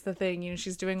 time is the thing, you know,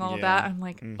 she's doing all of that. I'm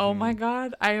like, oh my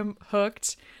God, I am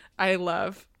hooked. I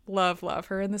love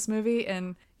her in this movie.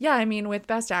 And yeah, I mean, with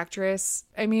Best Actress,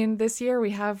 I mean, this year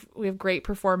we have great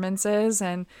performances,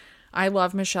 and I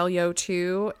love Michelle Yeoh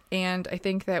too. And I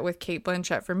think that with Cate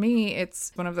Blanchett, for me,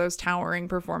 it's one of those towering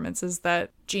performances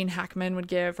that Gene Hackman would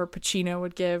give, or Pacino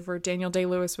would give, or Daniel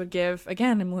Day-Lewis would give.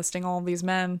 Again, I'm listing all of these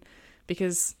men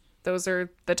because those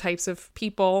are the types of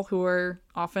people who are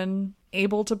often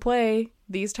able to play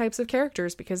these types of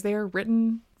characters because they are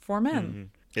written for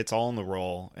men. It's all in the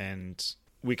role, and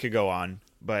we could go on,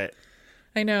 but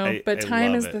I know, but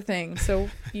time is it. the thing. So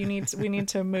we need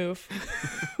to move.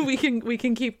 we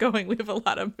can keep going. We have a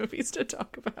lot of movies to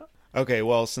talk about. Okay,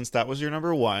 well, since that was your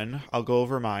number one, I'll go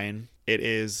over mine. It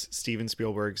is Steven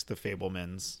Spielberg's The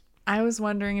Fabelmans. I was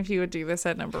wondering if you would do this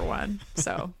at number one.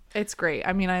 So it's great.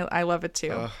 I mean, I love it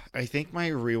too. I think my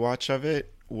rewatch of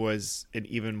it was an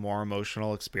even more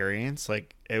emotional experience.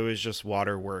 Like, it was just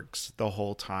waterworks the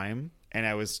whole time. And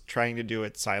I was trying to do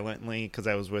it silently because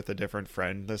I was with a different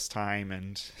friend this time,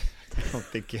 and I don't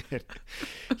think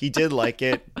he did like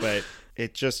it, but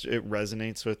it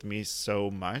resonates with me so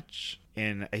much.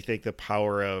 And I think the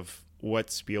power of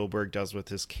what Spielberg does with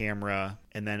his camera,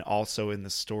 and then also in the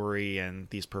story and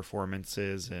these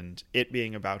performances, and it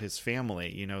being about his family,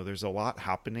 you know, there's a lot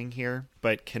happening here,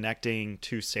 but connecting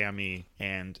to Sammy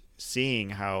and seeing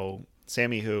how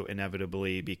Sammy, who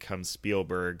inevitably becomes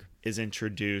Spielberg, is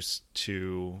introduced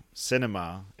to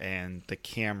cinema and the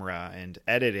camera and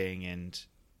editing and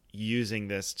using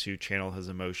this to channel his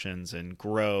emotions and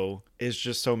grow is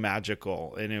just so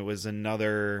magical. And it was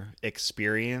another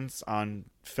experience on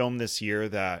film this year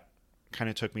that kind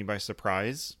of took me by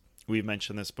surprise. We've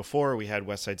mentioned this before. We had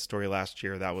West Side Story last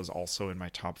year. That was also in my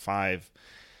top 5.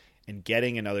 And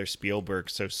getting another Spielberg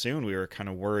so soon, we were kind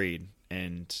of worried.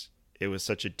 And it was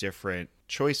such a different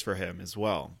choice for him as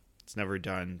well. It's never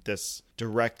done this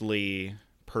directly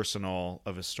personal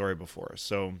of a story before.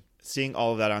 So seeing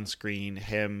all of that on screen,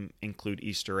 him include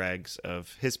Easter eggs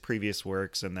of his previous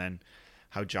works, and then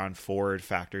how John Ford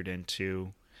factored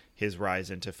into his rise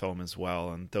into film as well,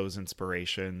 and those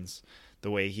inspirations,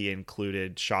 the way he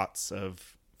included shots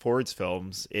of Ford's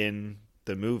films in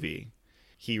the movie.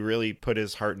 He really put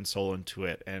his heart and soul into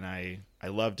it, and I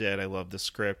loved it. I loved the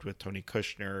script with Tony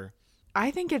Kushner. I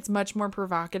think it's much more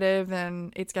provocative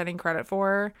than it's getting credit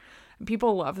for.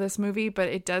 People love this movie, but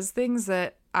it does things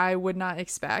that I would not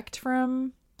expect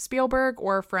from Spielberg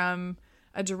or from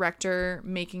a director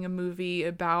making a movie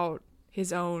about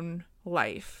his own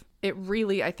life. It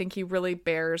really, I think he really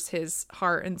bears his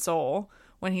heart and soul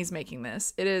when he's making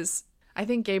this. It is, I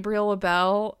think Gabriel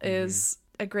Labelle is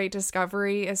a great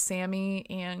discovery as Sammy,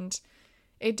 and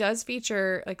it does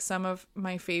feature like some of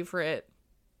my favorite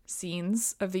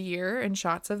scenes of the year and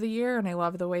shots of the year, and I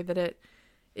love the way that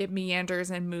it meanders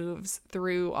and moves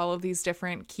through all of these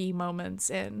different key moments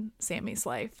in Sammy's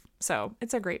life. So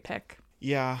it's a great pick.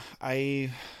 Yeah,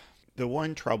 the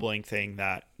one troubling thing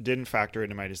that didn't factor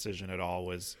into my decision at all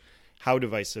was how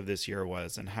divisive this year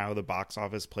was, and how the box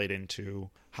office played into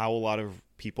how a lot of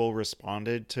people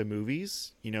responded to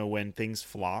movies. You know, when things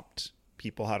flopped,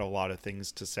 people had a lot of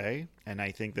things to say, and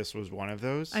I think this was one of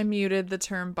those. I muted the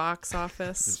term box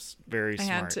office. It's very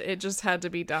smart. It just had to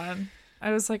be done.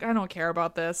 I was like, I don't care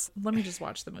about this. Let me just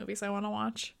watch the movies I want to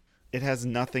watch. It has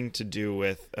nothing to do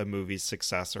with a movie's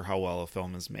success or how well a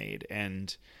film is made.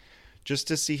 And just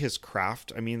to see his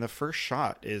craft, I mean, the first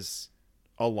shot is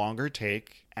a longer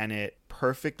take, and it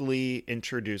perfectly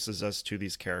introduces us to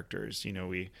these characters. You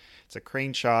know, it's a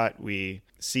crane shot. We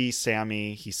see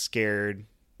Sammy. He's scared.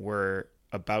 We're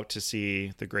about to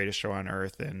see the greatest show on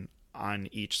earth, and on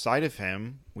each side of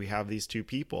him, we have these two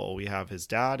people. We have his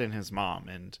dad and his mom,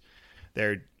 and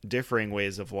their differing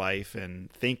ways of life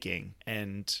and thinking.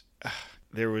 And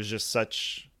there was just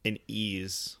such an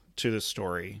ease to the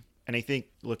story. And I think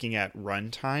looking at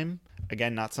runtime,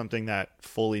 again, not something that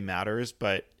fully matters,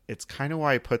 but it's kind of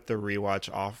why I put the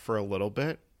rewatch off for a little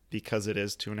bit, because it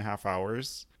is 2.5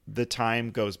 hours. The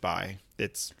time goes by.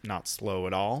 It's not slow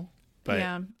at all. But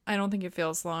yeah, I don't think it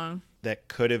feels long. That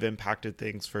could have impacted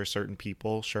things for certain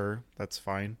people. Sure, that's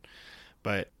fine.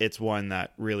 But it's one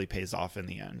that really pays off in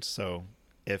the end. So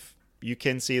if you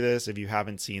can see this, if you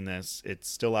haven't seen this, it's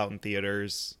still out in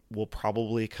theaters. Will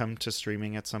probably come to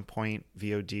streaming at some point,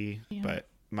 VOD. Yeah. But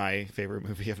my favorite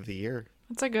movie of the year.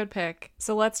 That's a good pick.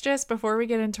 So let's just, before we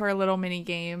get into our little mini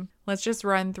game, let's just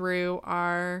run through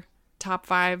our top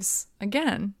 5s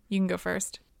again. You can go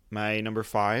first. My number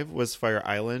 5 was Fire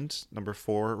Island. Number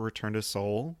 4, Return to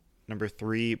Seoul. Number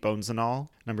 3, Bones and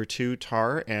All. Number 2,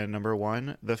 Tar. And number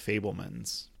 1, The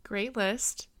Fabelmans. Great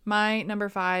list. My number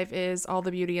 5 is All the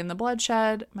Beauty and the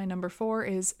Bloodshed. My number 4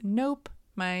 is Nope.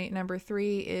 My number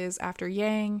 3 is After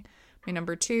Yang. My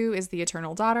number 2 is The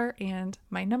Eternal Daughter. And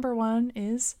my number 1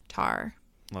 is Tar.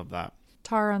 Love that.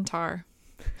 Tar on Tar.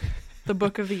 The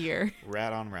book of the year.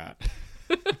 Rat on rat.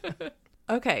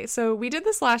 Okay, so we did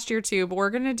this last year too, but we're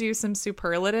going to do some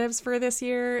superlatives for this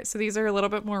year. So these are a little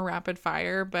bit more rapid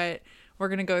fire, but we're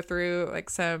going to go through like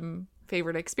some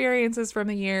favorite experiences from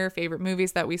the year, favorite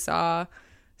movies that we saw.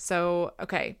 So,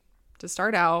 okay, to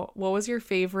start out, what was your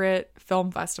favorite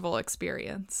film festival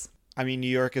experience? I mean, New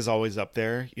York is always up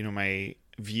there. You know, my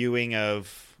viewing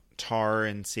of Tar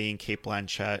and seeing Cate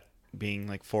Blanchett being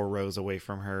like 4 rows away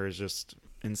from her is just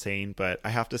insane. But I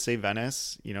have to say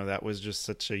Venice, you know, that was just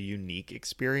such a unique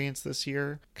experience this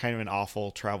year. Kind of an awful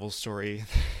travel story.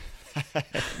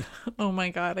 Oh my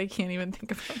God, I can't even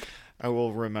think about that. I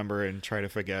will remember and try to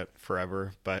forget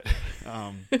forever. But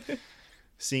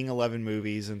seeing 11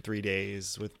 movies in 3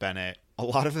 days with Bennett, a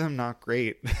lot of them not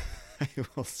great, I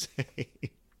will say.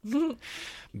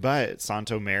 But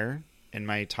Santo Mare in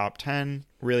my top 10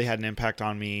 really had an impact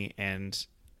on me. And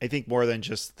I think more than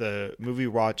just the movie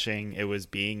watching, it was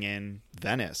being in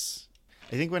Venice.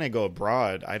 I think when I go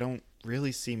abroad, I don't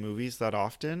really see movies that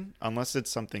often unless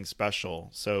it's something special.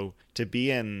 So to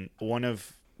be in one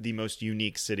of the most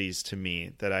unique cities to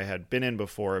me that I had been in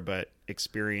before, but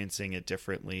experiencing it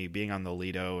differently, being on the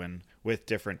Lido and with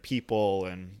different people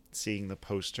and seeing the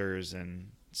posters and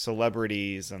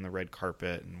celebrities on the red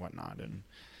carpet and whatnot and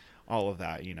all of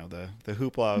that, you know, the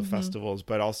hoopla of festivals,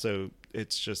 but also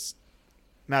it's just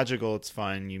magical. It's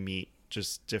fun. You meet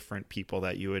just different people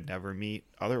that you would never meet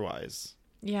otherwise.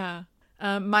 Yeah.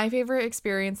 My favorite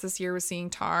experience this year was seeing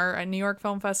Tar at New York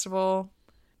Film Festival.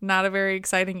 Not a very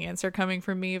exciting answer coming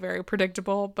from me, very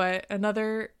predictable. But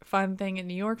another fun thing at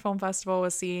New York Film Festival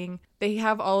was seeing they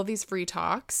have all of these free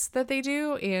talks that they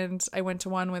do. And I went to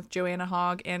one with Joanna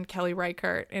Hogg and Kelly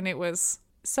Reichardt, and it was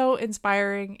so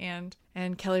inspiring. And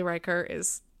Kelly Reichardt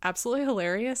is absolutely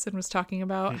hilarious and was talking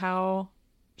about how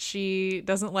she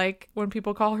doesn't like when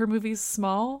people call her movies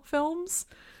small films.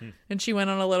 And she went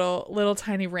on a little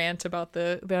tiny rant about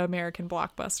the American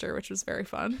blockbuster, which was very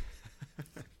fun.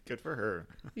 Good for her.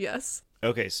 Yes.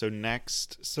 Okay, so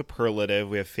next superlative,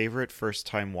 we have favorite first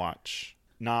time watch,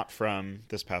 not from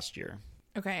this past year.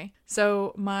 Okay,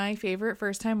 so my favorite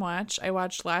first time watch I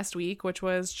watched last week, which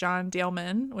was John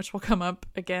Daleman, which will come up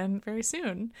again very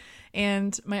soon.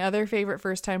 And my other favorite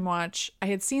first time watch, I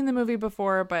had seen the movie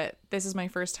before, but this is my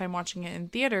first time watching it in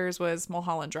theaters, was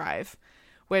Mulholland Drive,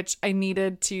 which I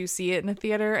needed to see it in a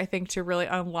theater, I think, to really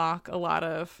unlock a lot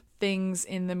of things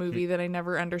in the movie that I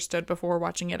never understood before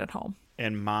watching it at home.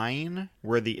 And mine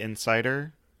were The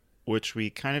Insider, which we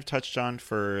kind of touched on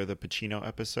for the Pacino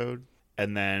episode,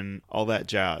 and then All That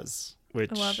Jazz,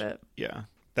 which I love it. Yeah,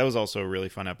 that was also a really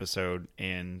fun episode,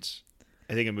 and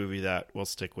I think a movie that will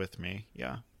stick with me.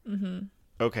 Yeah.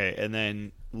 Okay, and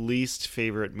then least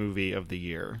favorite movie of the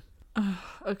year.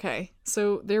 Okay,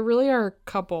 so there really are a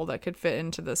couple that could fit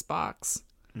into this box.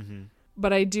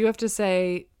 But I do have to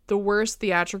say the worst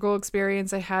theatrical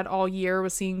experience I had all year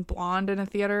was seeing Blonde in a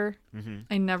theater.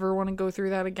 I never want to go through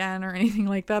that again or anything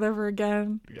like that ever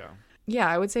again. Yeah,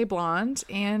 I would say Blonde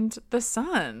and The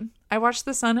Sun. I watched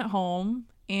The Sun at home,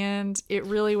 and it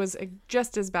really was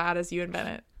just as bad as you and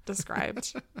Bennett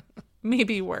described.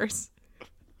 Maybe worse.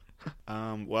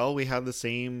 Well, we have the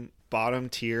same bottom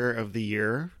tier of the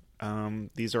year.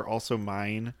 These are also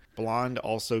mine. Blonde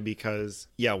also because,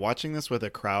 yeah, watching this with a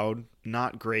crowd,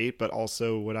 not great, but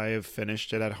also would I have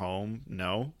finished it at home?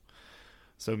 No.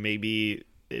 So maybe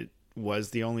it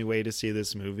was the only way to see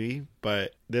this movie,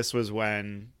 but this was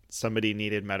when somebody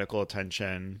needed medical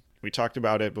attention. We talked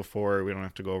about it before. We don't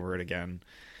have to go over it again.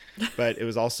 But it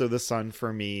was also The Sun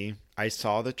for me. I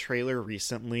saw the trailer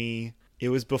recently. It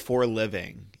was before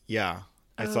Living. Yeah.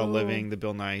 I saw Living, the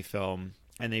Bill Nighy film.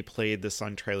 And they played the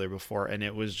Sun trailer before, and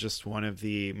it was just one of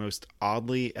the most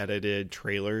oddly edited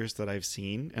trailers that I've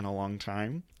seen in a long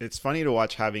time. It's funny to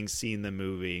watch having seen the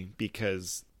movie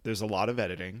because there's a lot of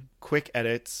editing, quick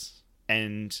edits,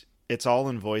 and it's all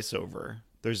in voiceover.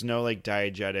 There's no like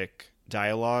diegetic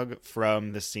dialogue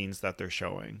from the scenes that they're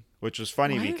showing, which was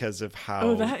funny because of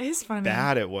how that is funny.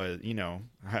 Bad it was, you know.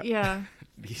 Yeah.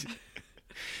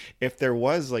 If there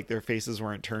was, like, their faces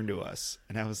weren't turned to us.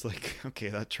 And I was like, okay,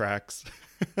 that tracks.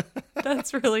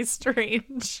 That's really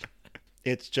strange.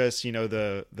 It's just, you know,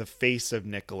 the face of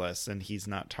Nicholas and he's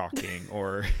not talking,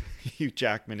 or Hugh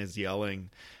Jackman is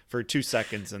yelling for 2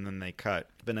 seconds and then they cut.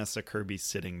 Vanessa Kirby's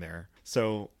sitting there.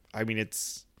 So, I mean,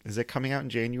 is it coming out in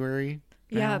January?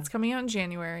 Yeah, now? it's coming out in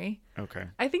January. Okay.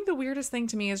 I think the weirdest thing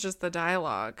to me is just the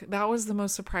dialogue. That was the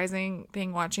most surprising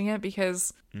thing watching it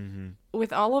because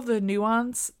with all of the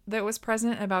nuance that was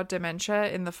present about dementia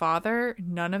in the father,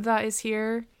 none of that is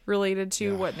here related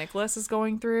to what Nicholas is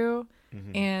going through.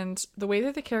 And the way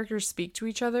that the characters speak to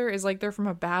each other is like they're from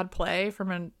a bad play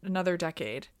from another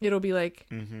decade. It'll be like,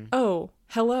 oh,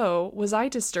 hello, was I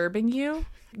disturbing you?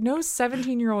 No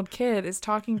 17-year-old kid is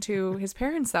talking to his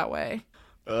parents that way.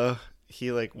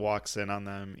 He like walks in on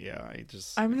them. Yeah,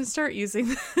 I'm going to start using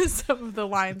some of the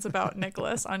lines about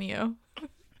Nicholas on you.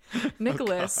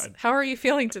 Nicholas, how are you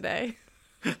feeling today?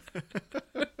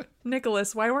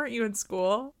 Nicholas, why weren't you in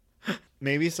school?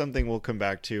 Maybe something we'll come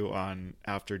back to on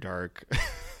After Dark.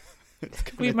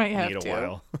 We might have to.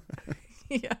 While.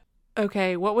 Yeah.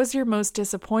 Okay, what was your most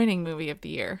disappointing movie of the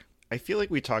year? I feel like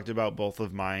we talked about both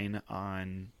of mine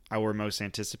on our most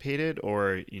anticipated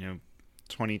or,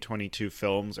 2022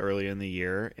 films early in the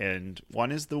year. And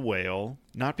one is The Whale.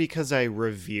 Not because I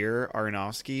revere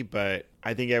Aronofsky, but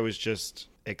I think I was just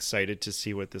excited to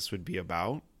see what this would be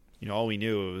about. All we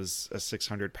knew it was a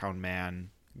 600-pound man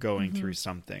going through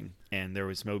something, and there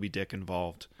was Moby Dick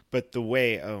involved. But the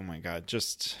way, oh my God,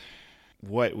 just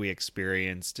what we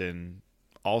experienced, and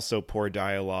also poor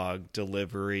dialogue,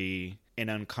 delivery, an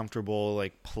uncomfortable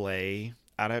like play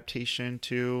adaptation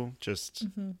too, just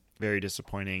very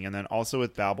disappointing. And then also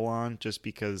with Babylon, just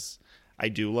because I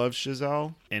do love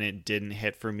Chazelle and it didn't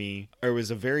hit for me. It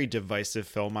was a very divisive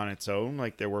film on its own.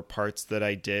 Like there were parts that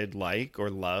I did like or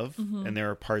love, and there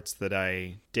were parts that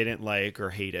I didn't like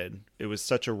or hated. It was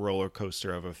such a roller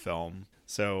coaster of a film.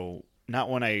 So not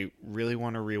one I really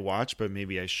want to rewatch, but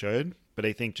maybe I should. But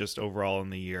I think just overall in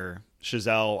the year,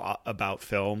 Chazelle about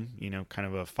film, kind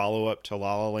of a follow-up to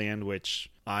La La Land, which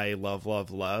I love,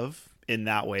 love, love. In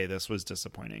that way, this was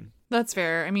disappointing. That's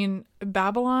fair. I mean,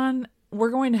 Babylon,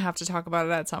 we're going to have to talk about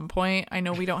it at some point. I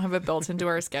know we don't have it built into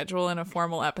our schedule in a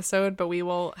formal episode, but we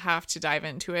will have to dive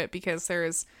into it because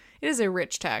it is a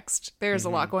rich text. There's a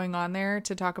lot going on there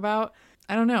to talk about.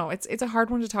 I don't know. It's a hard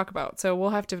one to talk about, so we'll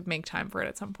have to make time for it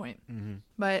at some point.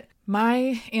 But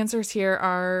my answers here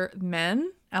are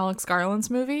Men, Alex Garland's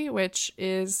movie, which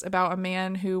is about a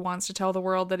man who wants to tell the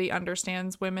world that he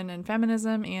understands women and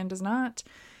feminism and does not.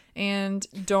 And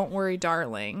Don't Worry,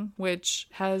 Darling, which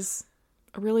has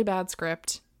a really bad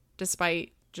script,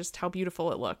 despite just how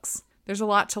beautiful it looks. There's a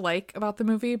lot to like about the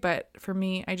movie, but for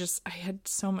me, I had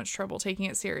so much trouble taking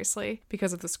it seriously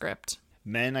because of the script.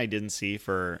 Men I didn't see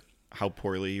for how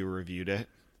poorly you reviewed it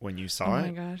when you saw it. Oh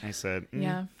my God. I said,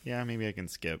 yeah, maybe I can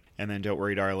skip. And then Don't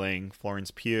Worry, Darling,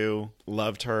 Florence Pugh,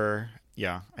 loved her.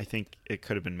 Yeah, I think it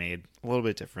could have been made a little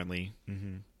bit differently.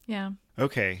 Yeah.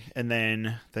 Okay, and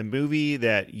then the movie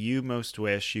that you most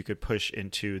wish you could push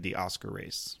into the Oscar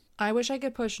race. I wish I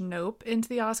could push Nope into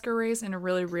the Oscar race in a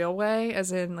really real way,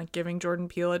 as in like giving Jordan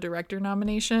Peele a director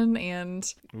nomination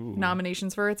and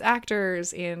nominations for its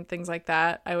actors and things like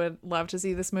that. I would love to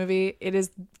see this movie. It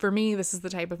is, for me, this is the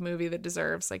type of movie that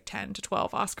deserves like 10 to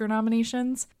 12 Oscar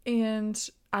nominations. And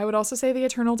I would also say The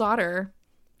Eternal Daughter.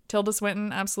 Tilda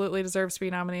Swinton absolutely deserves to be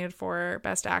nominated for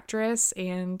Best Actress,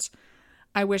 and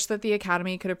I wish that the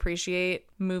Academy could appreciate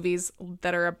movies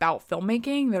that are about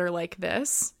filmmaking that are like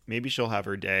this. Maybe she'll have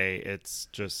her day. It's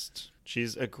just,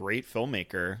 she's a great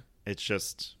filmmaker. It's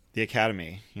just the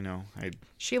Academy,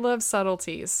 She loves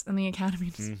subtleties, and the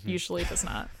Academy usually does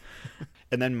not.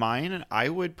 And then mine, I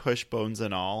would push Bones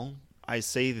and All. I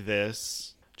say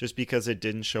this just because it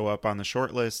didn't show up on the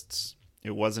short lists.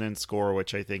 It wasn't in score,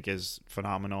 which I think is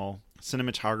phenomenal.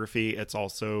 Cinematography, it's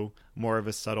also more of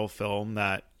a subtle film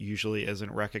that usually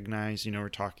isn't recognized. We're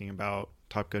talking about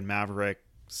Top Gun Maverick,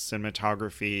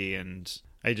 cinematography, and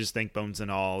I just think Bones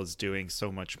and All is doing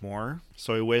so much more.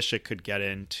 So I wish it could get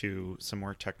into some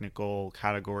more technical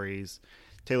categories.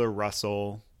 Taylor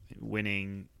Russell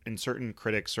winning in certain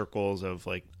critic circles of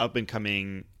like up and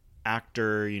coming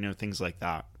actor, things like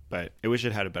that. But I wish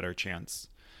it had a better chance,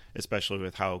 especially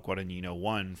with how Guadagnino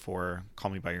won for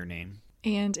Call Me By Your Name.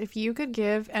 And if you could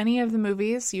give any of the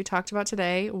movies you talked about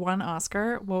today one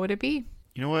Oscar, what would it be?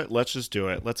 You know what? Let's just do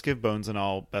it. Let's give Bones and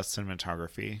All Best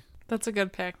Cinematography. That's a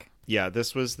good pick. Yeah,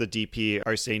 this was the DP,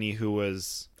 Arseni, who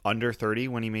was under 30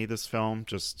 when he made this film.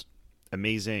 Just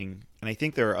amazing. And I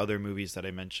think there are other movies that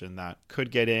I mentioned that could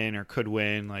get in or could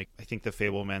win. Like, I think The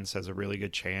Fabelmans has a really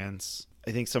good chance. I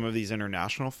think some of these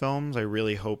international films, I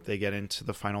really hope they get into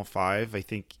the final five. I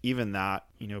think even that,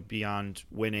 beyond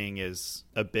winning is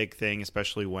a big thing,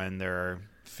 especially when there are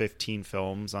 15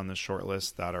 films on the short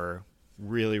list that are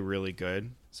really, really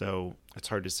good. So it's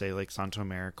hard to say like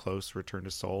Santomare, Close, Return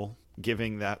to Seoul.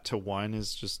 Giving that to one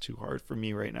is just too hard for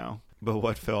me right now. But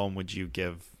what film would you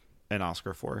give an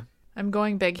Oscar for. I'm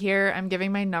going big here. I'm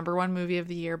giving my number one movie of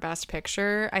the year Best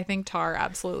Picture. I think Tar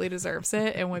absolutely deserves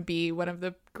it and would be one of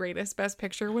the greatest Best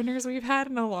Picture winners we've had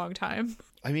in a long time.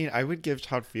 I mean, I would give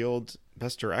Todd Field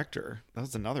Best Director. That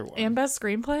was another one. And Best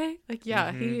Screenplay? Like,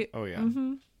 yeah, he... Oh, yeah.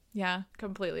 Mm-hmm. Yeah,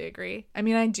 completely agree. I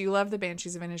mean, I do love The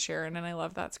Banshees of Inisherin, and I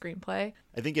love that screenplay.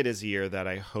 I think it is a year that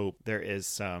I hope there is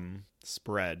some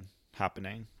spread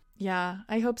happening. Yeah,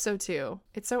 I hope so too.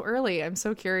 It's so early. I'm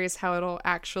so curious how it'll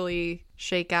actually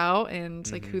shake out and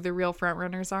like who the real front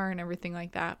runners are and everything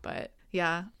like that. But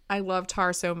yeah, I love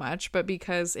Tar so much, but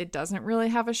because it doesn't really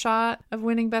have a shot of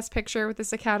winning Best Picture with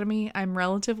this Academy, I'm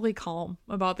relatively calm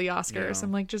about the Oscars. Yeah.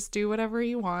 I'm like, just do whatever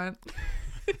you want.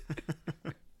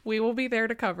 We will be there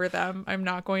to cover them. I'm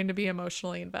not going to be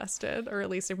emotionally invested, or at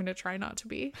least I'm going to try not to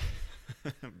be.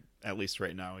 At least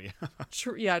right now, yeah.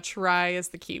 Yeah, try is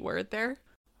the key word there.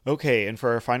 Okay, and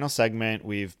for our final segment,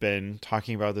 we've been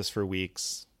talking about this for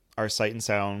weeks. Our Sight and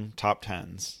Sound top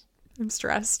 10s. I'm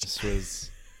stressed. This was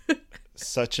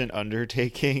such an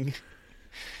undertaking.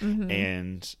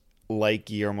 And like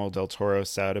Guillermo del Toro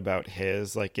said about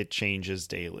his, like, it changes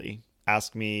daily.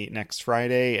 Ask me next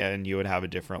Friday and you would have a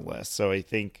different list. So I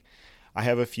think I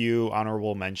have a few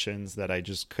honorable mentions that I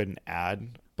just couldn't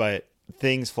add, but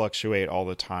things fluctuate all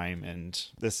the time, and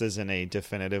this isn't a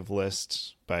definitive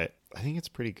list, but I think it's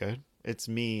pretty good. It's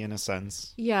me in a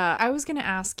sense. Yeah, I was going to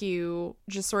ask you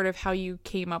just sort of how you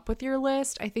came up with your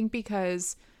list. I think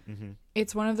because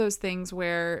it's one of those things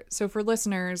where, so for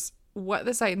listeners, what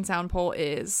the Sight and Sound poll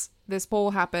is, this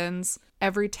poll happens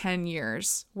every 10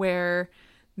 years where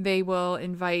they will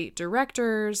invite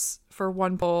directors for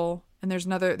one poll, and there's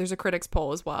a critics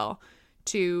poll as well,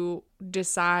 to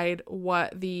decide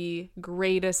what the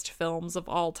greatest films of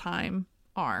all time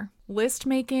are. List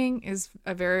making is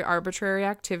a very arbitrary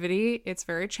activity. It's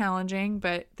very challenging,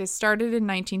 but this started in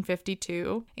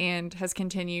 1952 and has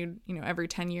continued, every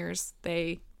 10 years.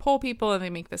 They poll people and they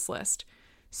make this list.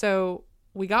 So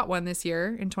we got one this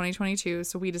year in 2022,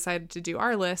 so we decided to do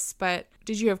our lists. But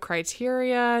did you have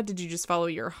criteria? Did you just follow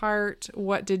your heart?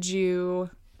 What did you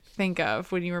think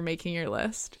of when you were making your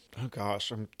list? Oh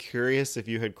gosh, I'm curious if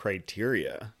you had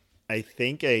criteria. I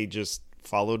think I just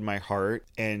followed my heart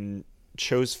and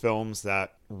chose films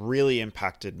that really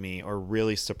impacted me or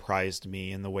really surprised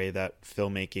me in the way that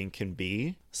filmmaking can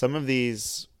be. Some of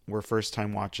these were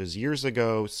first-time watches years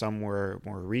ago, some were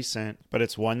more recent, but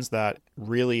it's ones that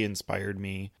really inspired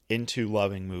me into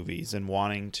loving movies and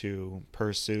wanting to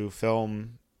pursue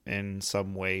film in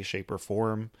some way, shape, or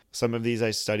form. Some of these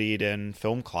I studied in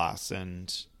film class,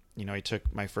 and I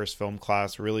took my first film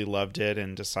class, really loved it,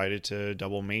 and decided to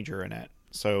double major in it.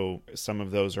 So some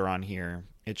of those are on here.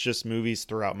 It's just movies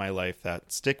throughout my life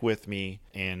that stick with me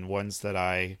and ones that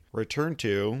I return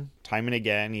to time and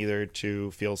again, either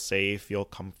to feel safe, feel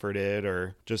comforted,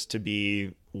 or just to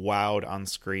be wowed on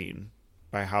screen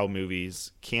by how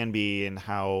movies can be and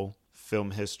how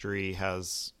film history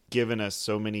has given us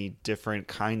so many different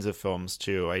kinds of films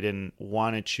too. I didn't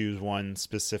want to choose one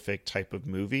specific type of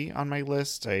movie on my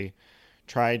list. I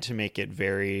tried to make it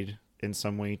varied in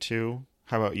some way too.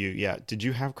 How about you? Yeah. Did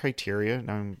you have criteria?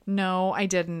 No, I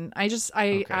didn't.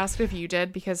 I asked if you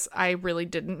did because I really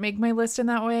didn't make my list in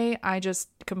that way. I just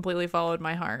completely followed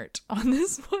my heart on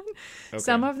this one. Okay.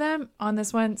 Some of them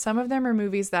are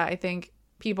movies that I think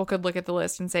people could look at the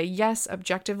list and say, yes,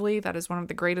 objectively, that is one of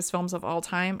the greatest films of all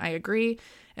time. I agree.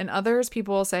 And others,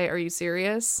 people will say, are you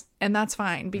serious? And that's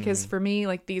fine, because for me,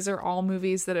 like, these are all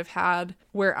movies that have had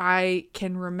where I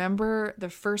can remember the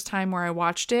first time where I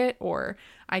watched it, or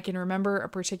I can remember a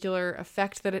particular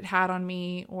effect that it had on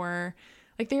me, or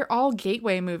like, they're all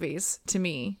gateway movies to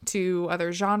me, to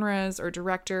other genres or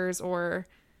directors, or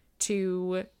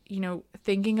to,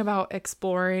 thinking about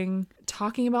exploring,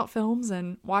 talking about films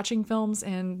and watching films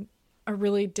in a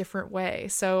really different way.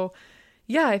 So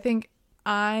yeah, I think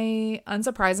I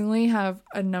unsurprisingly have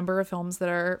a number of films that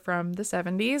are from the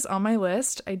 70s on my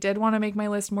list. I did want to make my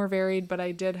list more varied, but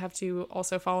I did have to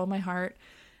also follow my heart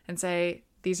and say,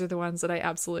 these are the ones that I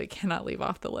absolutely cannot leave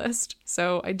off the list.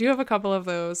 So I do have a couple of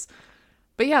those.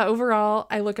 But yeah, overall,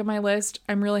 I look at my list,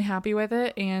 I'm really happy with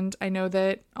it, and I know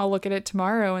that I'll look at it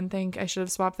tomorrow and think I should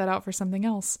have swapped that out for something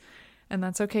else. And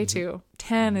that's okay too.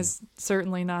 10 is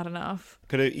certainly not enough.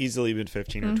 Could have easily been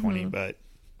 15 or 20, but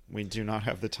we do not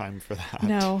have the time for that.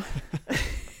 No.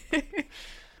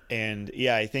 And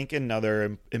yeah, I think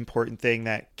another important thing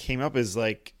that came up is,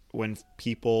 like, when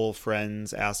people,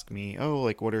 friends ask me, oh,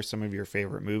 like, what are some of your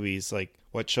favorite movies? Like,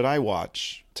 what should I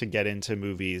watch to get into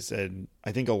movies? And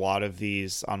I think a lot of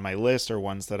these on my list are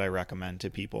ones that I recommend to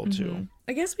people too.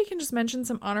 I guess we can just mention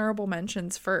some honorable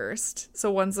mentions first.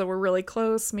 So ones that were really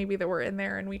close, maybe that were in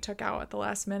there and we took out at the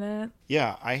last minute.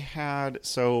 Yeah,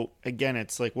 so again,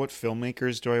 it's like, what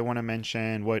filmmakers do I want to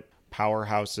mention? What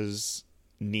powerhouses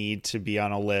need to be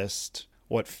on a list?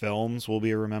 What films will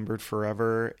be remembered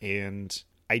forever? And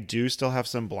I do still have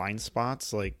some blind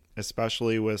spots, like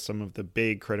especially with some of the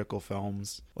big critical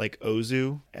films. Like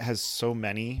Ozu has so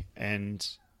many, and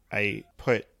I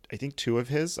put, I think, 2 of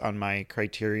his on my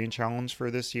Criterion challenge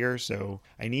for this year, so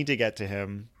I need to get to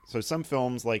him. So some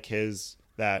films like his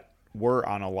that were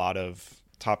on a lot of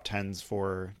top 10s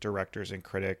for directors and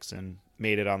critics and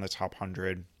made it on the top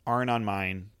 100 aren't on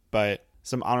mine, but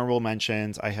some honorable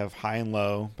mentions. I have High and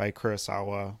Low by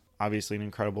Kurosawa, obviously an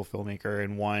incredible filmmaker,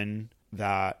 and one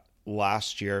that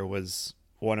last year was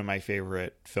one of my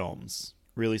favorite films.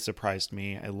 Really surprised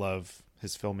me. I love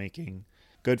his filmmaking.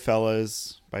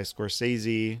 Goodfellas by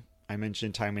Scorsese. I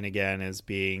mentioned time and again as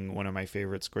being one of my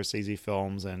favorite Scorsese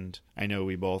films, and I know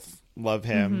we both love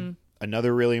him.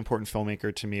 Another really important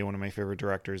filmmaker to me, one of my favorite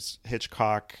directors,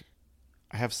 Hitchcock.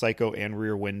 I have Psycho and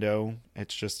Rear Window.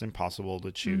 It's just impossible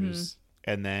to choose.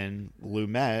 And then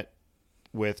Lumet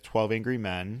with 12 Angry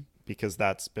Men, because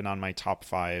that's been on my top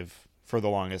 5 for the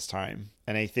longest time.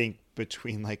 And I think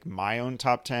between like my own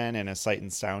top 10 and a Sight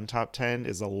and Sound top 10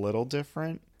 is a little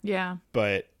different. Yeah.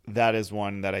 But that is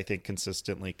one that I think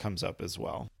consistently comes up as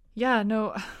well. Yeah,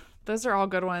 no, those are all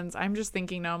good ones. I'm just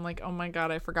thinking now, I'm like, oh my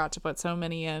God, I forgot to put so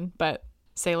many in, but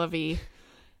c'est la vie.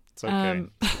 It's okay.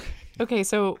 Okay,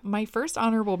 so my first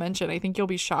honorable mention, I think you'll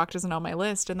be shocked, isn't on my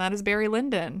list, and that is Barry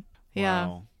Lyndon. Yeah.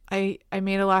 Wow. I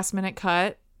made a last minute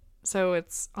cut, so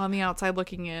it's on the outside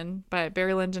looking in, but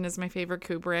Barry Lyndon is my favorite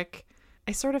Kubrick.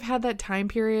 I sort of had that time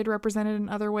period represented in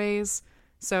other ways,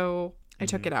 so I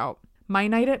took it out. My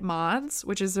Night at Maud's,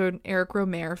 which is an Eric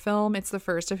Rohmer film. It's the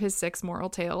first of his 6 Moral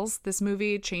Tales. This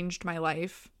movie changed my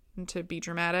life, to be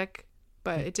dramatic,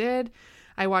 but it did.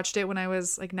 I watched it when I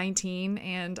was like 19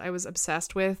 and I was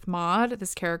obsessed with Maud,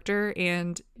 this character,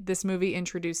 and this movie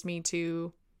introduced me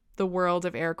to the world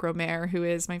of Eric Rohmer, who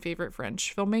is my favorite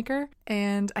French filmmaker.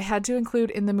 And I had to include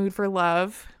In the Mood for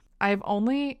Love. I've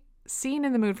only seen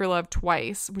In the Mood for Love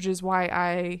twice, which is why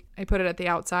I put it at the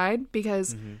outside,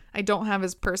 because I don't have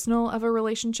as personal of a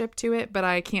relationship to it, but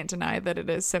I can't deny that it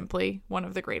is simply one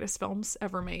of the greatest films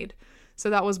ever made. So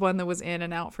that was one that was in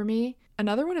and out for me.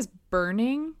 Another one is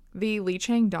Burning, the Lee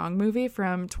Chang-dong movie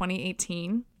from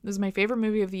 2018. It was my favorite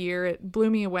movie of the year. It blew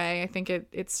me away. I think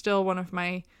it's still one of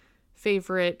my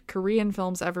favorite Korean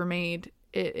films ever made.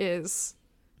 It is,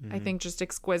 I think, just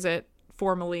exquisite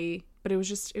formally, but it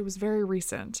was very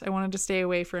recent. I wanted to stay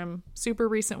away from super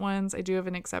recent ones. I do have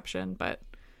an exception, but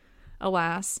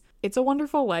alas. It's a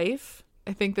Wonderful Life.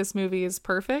 I think this movie is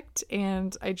perfect,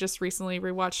 and I just recently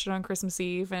rewatched it on Christmas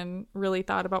Eve and really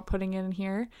thought about putting it in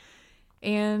here.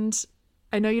 And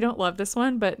I know you don't love this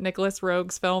one, but Nicholas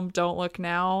Roeg's film Don't Look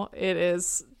Now, it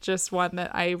is just one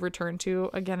that I return to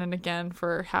again and again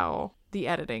for how the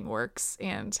editing works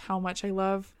and how much I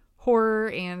love horror,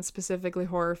 and specifically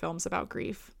horror films about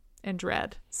grief and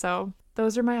dread. So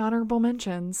those are my honorable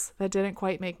mentions that didn't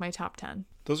quite make my top 10.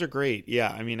 Those are great. Yeah,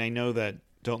 I mean, I know that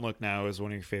Don't Look Now is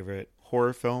one of your favorite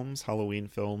horror films, Halloween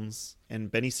films,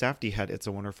 and Benny Safdie had It's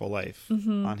a Wonderful Life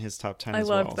on his top 10 as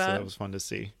well. So that was fun to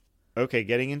see. Okay,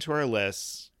 getting into our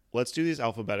lists, let's do these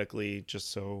alphabetically, just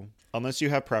so, unless you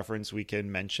have preference, we can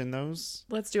mention those.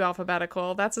 Let's do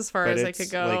alphabetical. That's as far as I could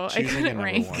go. Like choosing a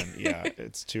number one. Yeah,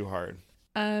 it's too hard.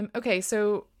 Okay,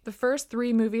 so the first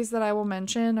 3 movies that I will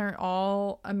mention are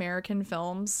all American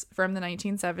films from the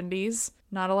 1970s.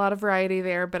 Not a lot of variety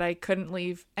there, but I couldn't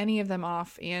leave any of them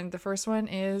off. And the first one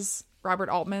is Robert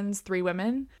Altman's Three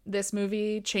Women. This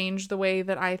movie changed the way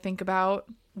that I think about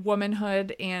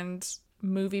womanhood and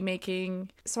movie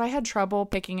making. So I had trouble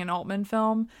picking an Altman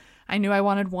film. I knew I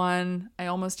wanted one. I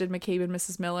almost did McCabe and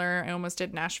Mrs. Miller. I almost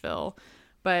did Nashville.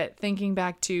 But thinking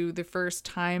back to the first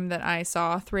time that I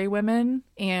saw Three Women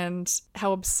and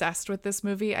how obsessed with this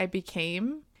movie I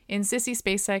became, in Sissy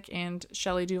Spacek and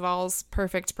Shelley Duvall's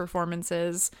perfect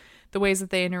performances, the ways that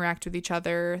they interact with each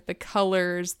other, the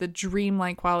colors, the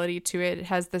dreamlike quality to it. It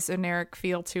has this Oniric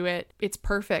feel to it. It's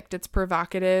perfect. It's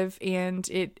provocative, and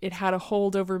it had a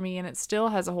hold over me, and it still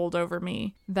has a hold over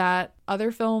me that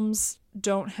other films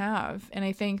don't have. And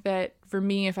I think that for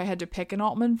me, if I had to pick an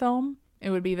Altman film, it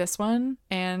would be this one.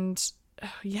 And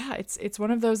yeah, it's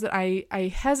one of those that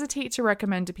I hesitate to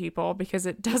recommend to people because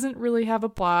it doesn't really have a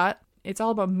plot. It's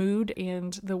all about mood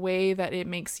and the way that it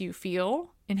makes you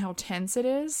feel and how tense it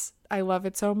is. I love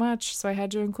it so much, so I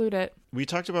had to include it. We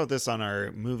talked about this on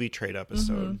our movie trade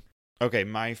episode. Okay,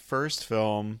 my first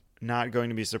film, not going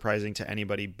to be surprising to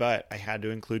anybody, but I had to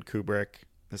include Kubrick.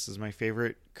 This is my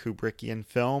favorite Kubrickian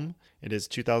film. It is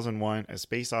 2001, A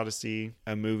Space Odyssey,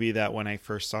 a movie that when I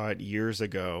first saw it years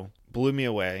ago, blew me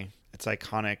away. Its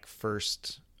iconic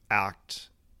first act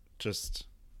just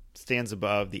stands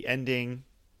above the ending.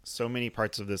 So many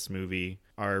parts of this movie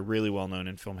are really well known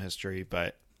in film history,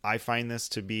 but I find this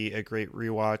to be a great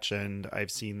rewatch, and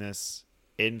I've seen this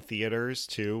in theaters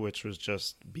too, which was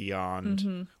just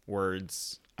beyond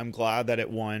words. I'm glad that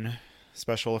it won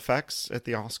special effects at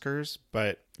the Oscars,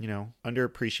 but, you know,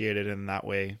 underappreciated in that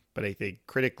way. But I think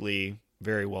critically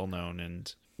very well known,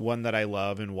 and one that I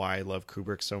love and why I love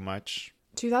Kubrick so much.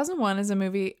 2001 is a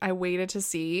movie I waited to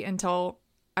see until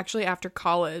actually after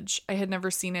college. I had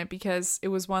never seen it because it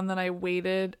was one that I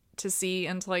waited to see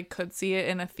until I could see it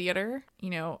in a theater. You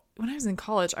know, when I was in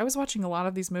college, I was watching a lot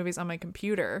of these movies on my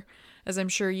computer, as I'm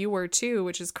sure you were too,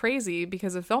 which is crazy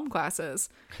because of film classes.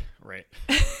 Right.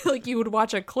 Like you would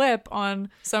watch a clip on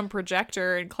some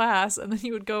projector in class and then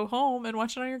you would go home and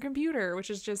watch it on your computer, which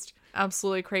is just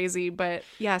absolutely crazy. But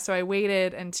yeah, so I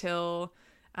waited until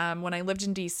when I lived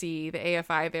in DC, the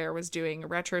AFI there was doing a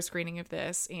retro screening of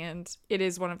this, and it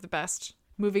is one of the best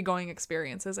movie-going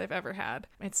experiences I've ever had.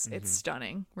 It's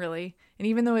stunning, really. And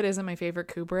even though it isn't my favorite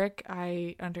Kubrick,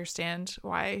 I understand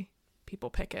why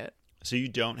people pick it. So you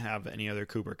don't have any other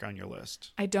Kubrick on your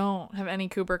list? I don't have any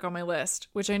Kubrick on my list,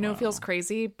 which I know feels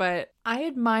crazy, but I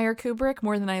admire Kubrick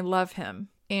more than I love him.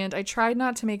 And I tried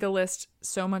not to make a list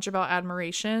so much about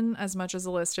admiration as much as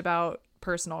a list about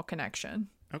personal connection.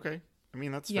 Okay. I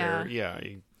mean, that's fair. Yeah.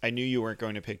 I knew you weren't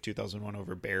going to pick 2001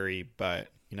 over Barry, but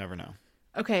you never know.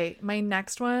 Okay, my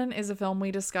next one is a film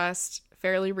we discussed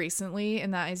fairly recently,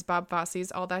 and that is Bob Fosse's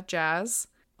All That Jazz.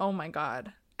 Oh my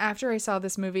God. After I saw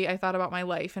this movie, I thought about my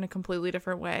life in a completely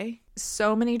different way.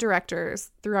 So many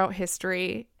directors throughout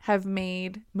history have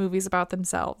made movies about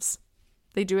themselves.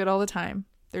 They do it all the time.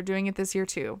 They're doing it this year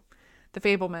too. The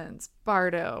Fabelmans,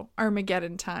 Bardo,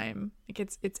 Armageddon Time. Like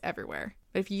it's everywhere.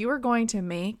 But if you are going to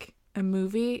make a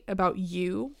movie about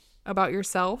you, about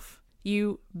yourself,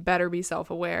 you better be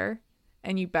self-aware.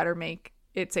 And you better make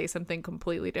it say something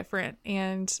completely different.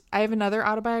 And I have another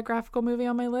autobiographical movie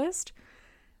on my list.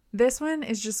 This one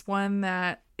is just one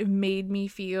that made me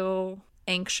feel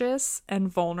anxious and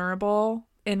vulnerable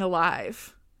and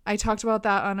alive. I talked about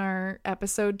that on our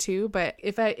episode too, but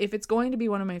if it's going to be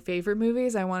one of my favorite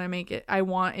movies, I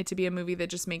want it to be a movie that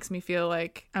just makes me feel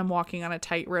like I'm walking on a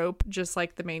tightrope, just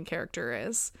like the main character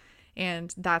is.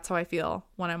 And that's how I feel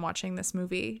when I'm watching this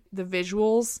movie. The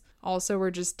visuals also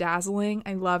were just dazzling.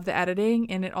 I love the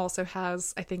editing, and it also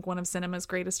has, I think, one of cinema's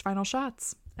greatest final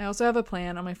shots. I also have a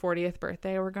plan on my 40th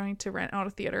birthday. We're going to rent out a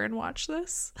theater and watch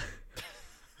this.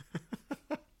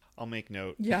 I'll make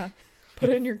note. Yeah. Put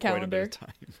it in your calendar. Quite a bit of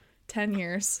time. 10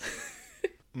 years.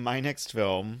 My next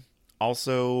film,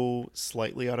 also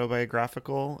slightly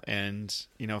autobiographical, and,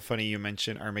 you know, funny you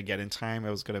mentioned Armageddon Time.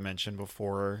 I was going to mention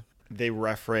before. They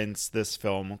reference this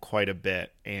film quite a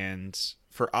bit, and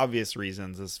for obvious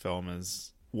reasons, this film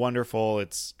is wonderful.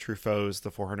 It's Truffaut's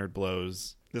The 400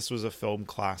 Blows. This was a film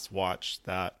class watch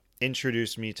that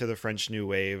introduced me to the French New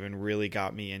Wave and really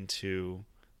got me into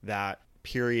that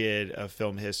period of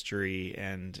film history,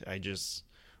 and I just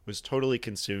was totally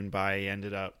consumed by it. I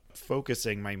ended up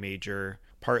focusing my major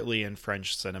partly in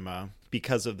French cinema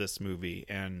because of this movie,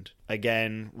 and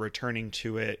again, returning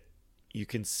to it, you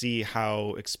can see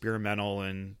how experimental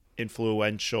and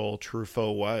influential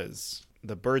Truffaut was.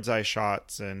 The bird's eye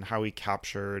shots and how he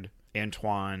captured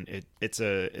Antoine, it's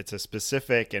a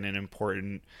specific and an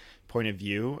important point of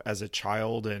view as a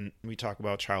child, and we talk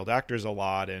about child actors a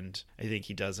lot, and I think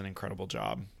he does an incredible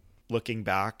job. Looking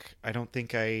back, I don't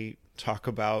think I talk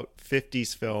about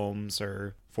 50s films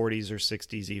or 40s or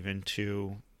 60s even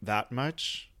too that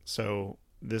much, so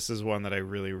this is one that I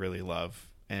really, really love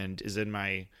and is in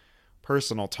my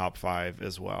personal top 5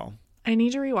 as well. I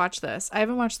need to rewatch this. I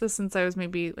haven't watched this since I was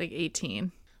maybe like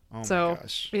 18. Oh so my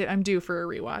gosh. I'm due for a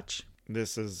rewatch.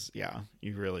 This is, yeah,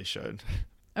 you really should.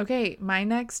 Okay, my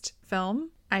next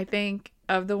film, I think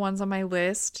of the ones on my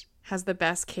list, has the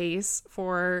best case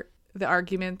for the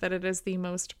argument that it is the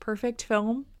most perfect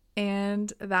film,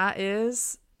 and that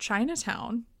is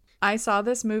Chinatown. I saw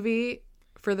this movie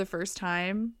for the first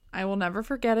time. I will never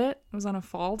forget it. It was on a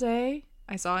fall day.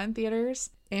 I saw it in theaters,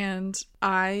 and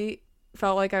I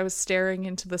felt like I was staring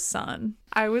into the sun.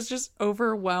 I was just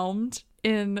overwhelmed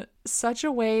in such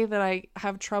a way that I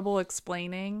have trouble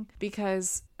explaining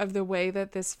because of the way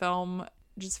that this film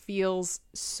just feels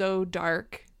so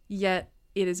dark, yet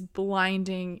it is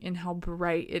blinding in how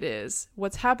bright it is.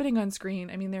 What's happening on screen,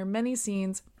 I mean, there are many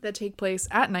scenes that take place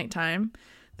at nighttime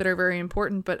that are very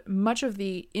important, but much of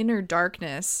the inner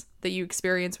darkness that you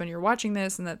experience when you're watching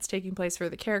this and that's taking place for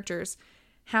the characters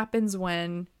happens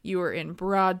when you are in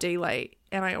broad daylight.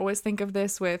 And I always think of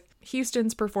this with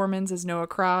Houston's performance as Noah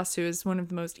Cross, who is one of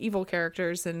the most evil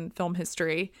characters in film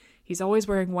history. He's always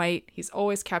wearing white. He's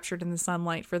always captured in the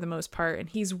sunlight for the most part. And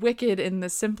he's wicked in the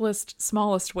simplest,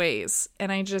 smallest ways.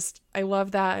 And I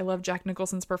love that. I love Jack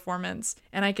Nicholson's performance.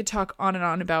 And I could talk on and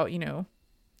on about,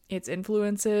 its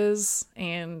influences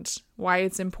and why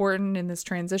it's important in this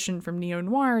transition from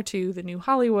neo-noir to the new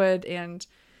Hollywood and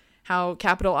how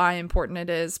capital I important it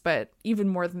is. But even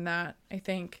more than that, I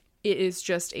think it is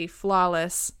just a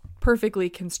flawless, perfectly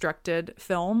constructed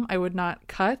film. I would not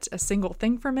cut a single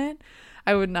thing from it.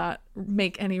 I would not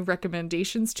make any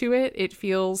recommendations to it. It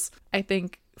feels, I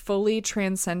think, fully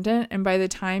transcendent. And by the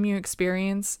time you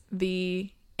experience the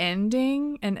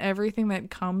ending and everything that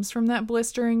comes from that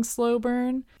blistering slow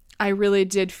burn, I really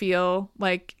did feel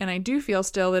like, and I do feel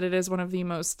still, that it is one of the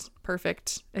most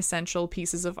perfect, essential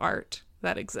pieces of art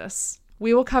that exists.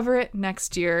 We will cover it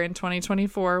next year in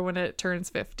 2024 when it turns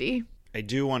 50. I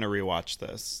do want to rewatch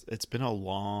this. It's been a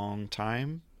long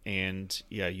time, and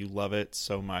yeah, you love it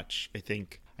so much. I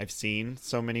think I've seen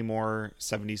so many more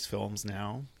 70s films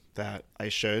now that I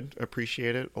should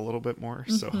appreciate it a little bit more.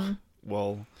 So,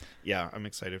 well, yeah, I'm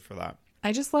excited for that.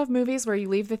 I just love movies where you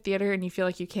leave the theater and you feel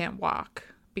like you can't walk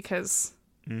because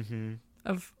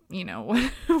of,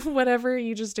 whatever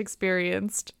you just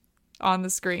experienced on the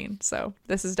screen. So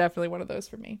this is definitely one of those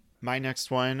for me. My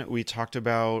next one we talked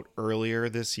about earlier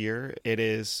this year. It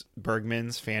is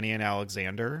Bergman's Fanny and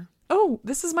Alexander. Oh,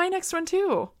 this is my next one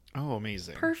too. Oh,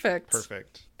 amazing.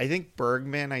 Perfect. I think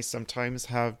Bergman I sometimes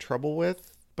have trouble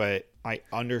with, but I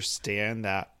understand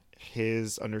that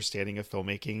his understanding of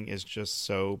filmmaking is just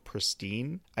so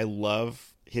pristine. I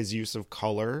love his use of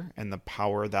color and the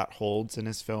power that holds in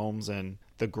his films and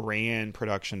the grand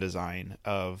production design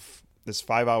of this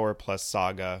 5-hour plus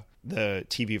saga, the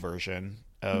TV version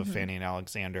of Fanny and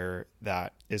Alexander,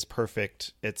 that is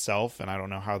perfect itself. And I don't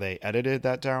know how they edited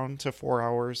that down to 4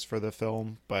 hours for the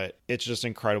film, but it's just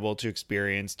incredible to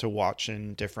experience, to watch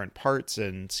in different parts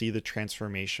and see the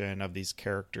transformation of these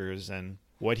characters and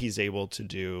what he's able to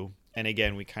do. And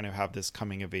again, we kind of have this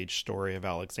coming of age story of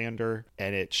Alexander,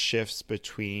 and it shifts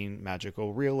between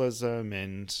magical realism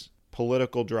and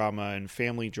political drama and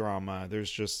family drama. There's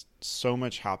just so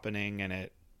much happening, and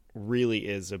it really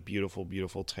is a beautiful,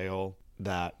 beautiful tale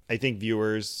that I think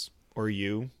viewers, or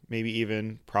you maybe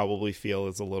even, probably feel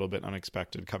is a little bit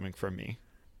unexpected coming from me.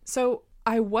 So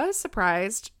I was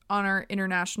surprised on our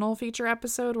international feature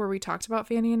episode where we talked about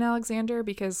Fanny and Alexander,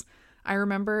 because I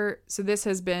remember, so this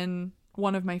has been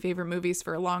one of my favorite movies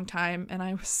for a long time, and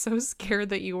I was so scared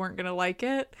that you weren't going to like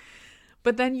it.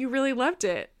 But then you really loved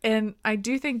it. And I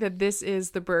do think that this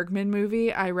is the Bergman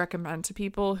movie I recommend to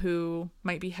people who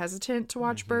might be hesitant to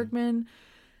watch Bergman.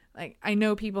 Like, I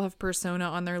know people have Persona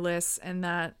on their lists, and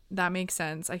that makes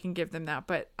sense. I can give them that.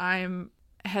 But I'm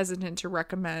hesitant to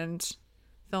recommend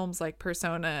films like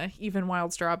Persona, even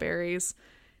Wild Strawberries,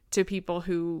 to people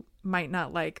who might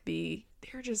not like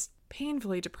they're just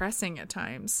painfully depressing at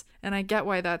times. And I get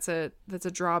why that's a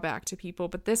drawback to people.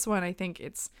 But this one, I think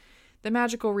it's the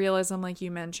magical realism, like you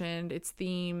mentioned, its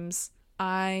themes.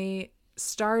 I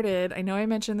know I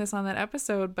mentioned this on that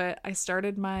episode, but I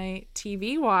started my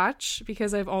TV watch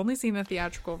because I've only seen the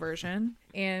theatrical version.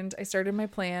 And I started my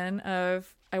plan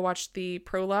of, I watched the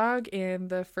prologue and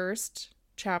the first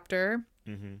chapter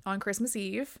on Christmas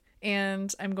Eve.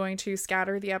 And I'm going to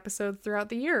scatter the episodes throughout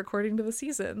the year according to the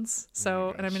seasons.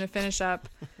 So, and I'm going to finish up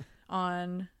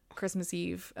on Christmas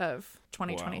Eve of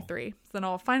 2023. Wow. Then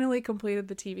I'll finally completed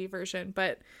the TV version.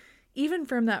 But even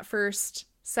from that first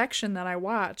section that I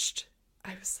watched,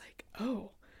 I was like, oh,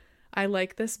 I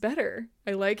like this better.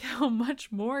 I like how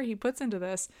much more he puts into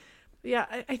this. Yeah,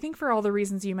 I think for all the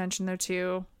reasons you mentioned though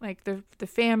too, like the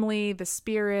family, the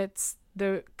spirits,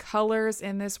 the colors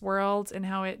in this world, and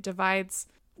how it divides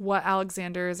what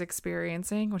Alexander is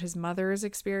experiencing, what his mother is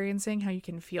experiencing, how you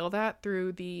can feel that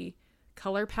through the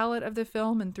color palette of the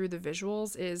film and through the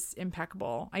visuals is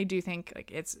impeccable. I do think like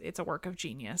it's a work of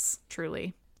genius,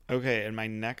 truly. Okay, and my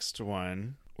next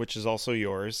one, which is also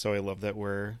yours, so I love that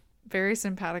we're very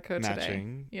simpatico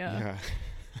matching today. Yeah.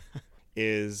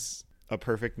 is a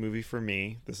perfect movie for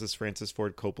me. This is Francis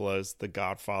Ford Coppola's The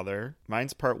Godfather.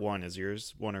 Mine's part 1. Is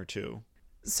yours 1 or 2?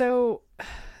 So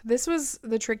this was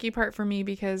the tricky part for me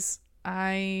because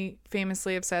I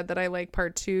famously have said that I like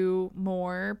part 2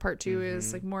 more. Part 2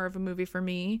 is like more of a movie for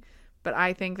me, but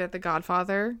I think that The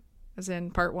Godfather as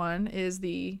in part one, is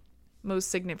the most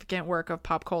significant work of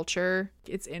pop culture.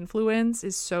 Its influence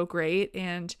is so great,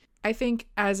 and I think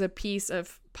as a piece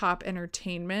of pop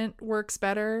entertainment works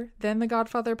better than The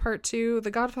Godfather Part 2.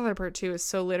 The Godfather Part 2 is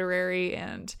so literary,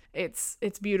 and it's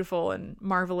beautiful and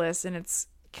marvelous in its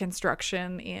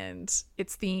construction and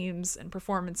its themes and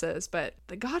performances, but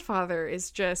The Godfather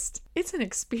is just, it's an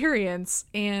experience,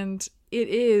 and it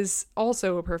is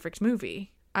also a perfect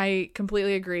movie. I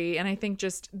completely agree, and I think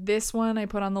just this one I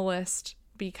put on the list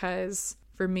because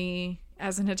for me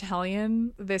as an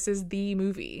Italian, this is the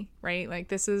movie, right? Like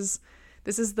this is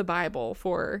the Bible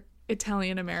for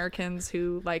Italian Americans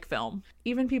who like film.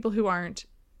 Even people who aren't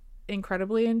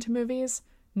incredibly into movies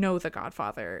know The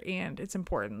Godfather and its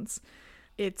importance.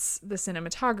 It's the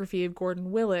cinematography of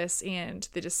Gordon Willis and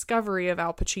the discovery of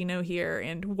Al Pacino here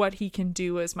and what he can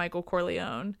do as Michael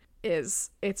Corleone it's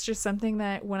just something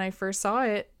that when I first saw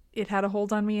it, it had a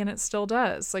hold on me, and it still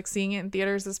does. Like, seeing it in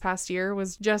theaters this past year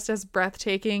was just as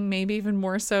breathtaking, maybe even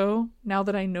more so now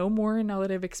that I know more, now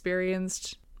that I've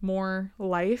experienced more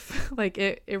life. Like,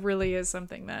 it really is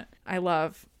something that I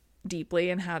love deeply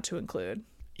and had to include.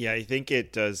 Yeah, I think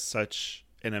it does such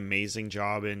an amazing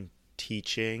job in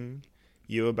teaching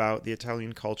you about the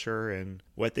Italian culture and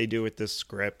what they do with the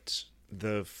script.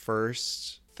 The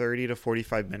first 30 to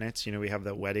 45 minutes, we have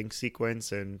the wedding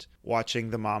sequence, and watching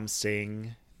the mom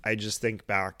sing, I just think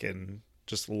back and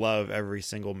just love every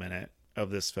single minute of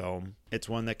this film. It's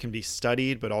one that can be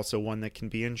studied, but also one that can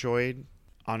be enjoyed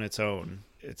on its own.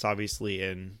 It's obviously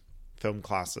in film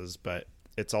classes, but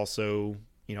it's also,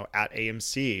 at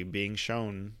AMC being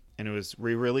shown, and it was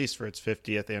re-released for its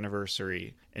 50th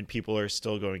anniversary, and people are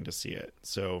still going to see it.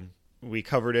 So we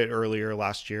covered it earlier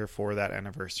last year for that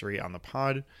anniversary on the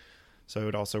pod. So I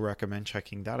would also recommend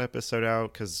checking that episode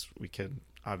out because we could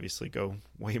obviously go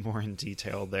way more in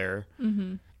detail there.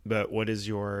 Mm-hmm. But what is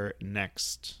your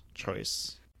next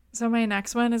choice? So my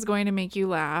next one is going to make you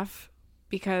laugh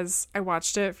because I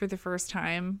watched it for the first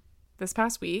time this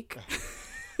past week.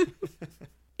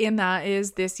 And that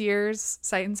is this year's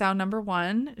Sight and Sound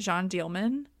 #1, Jeanne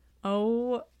Dielman.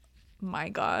 Oh my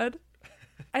God.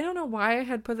 I don't know why I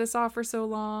had put this off for so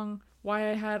long.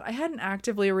 I hadn't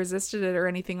actively resisted it or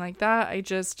anything like that. I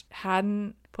just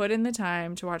hadn't put in the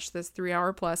time to watch this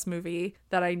 3-hour plus movie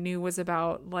that I knew was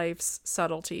about life's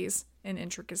subtleties and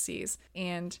intricacies.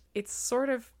 And it's sort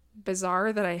of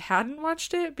bizarre that I hadn't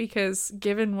watched it because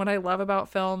given what I love about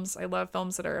films, I love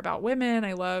films that are about women.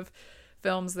 I love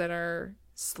films that are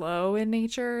slow in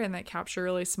nature and that capture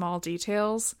really small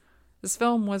details. This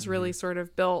film was really sort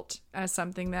of built as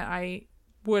something that I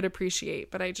would appreciate,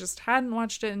 but I just hadn't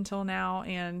watched it until now,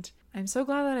 and I'm so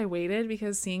glad that I waited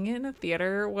because seeing it in a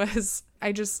theater was,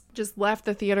 I just left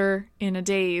the theater in a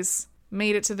daze,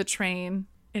 made it to the train,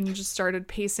 and just started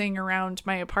pacing around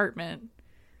my apartment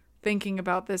thinking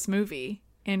about this movie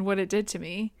and what it did to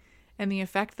me and the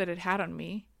effect that it had on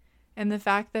me, and the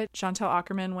fact that Chantal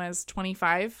Akerman was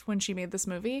 25 when she made this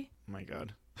movie. Oh my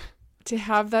God. To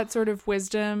have that sort of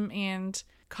wisdom and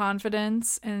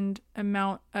confidence and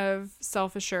amount of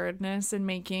self-assuredness in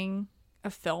making a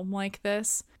film like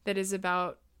this that is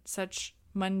about such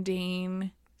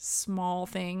mundane, small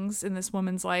things in this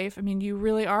woman's life. I mean, you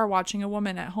really are watching a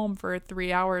woman at home for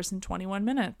 3 hours and 21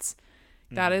 minutes.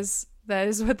 That is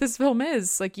what this film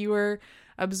is. Like, you are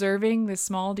observing the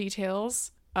small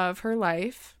details of her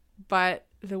life, but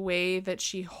the way that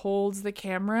she holds the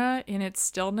camera in its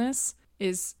stillness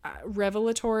is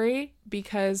revelatory,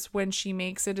 because when she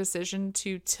makes a decision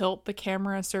to tilt the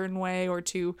camera a certain way or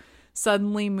to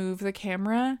suddenly move the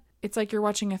camera, it's like you're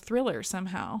watching a thriller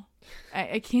somehow.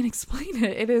 I can't explain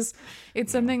it.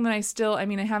 It's something that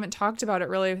I haven't talked about it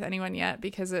really with anyone yet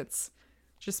because it's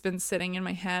just been sitting in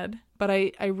my head, but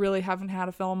I really haven't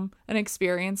had an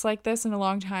experience like this in a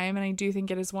long time. And I do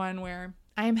think it is one where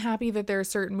I am happy that there are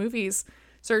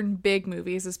certain big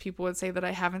movies, as people would say, that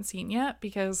I haven't seen yet,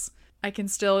 because I can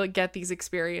still get these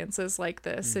experiences like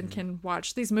this and can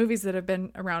watch these movies that have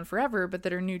been around forever, but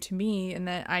that are new to me and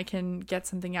that I can get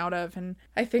something out of. And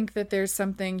I think that there's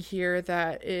something here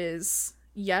that is,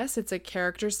 yes, it's a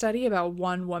character study about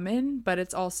one woman, but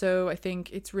it's also, I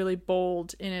think it's really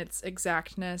bold in its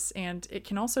exactness, and it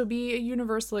can also be a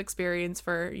universal experience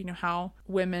for, how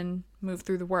women move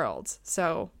through the world.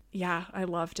 So yeah, I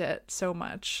loved it so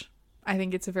much. I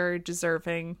think it's a very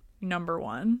deserving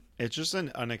 #1. It's just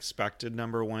an unexpected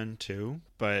 #1 too,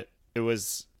 but it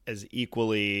was as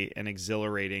equally an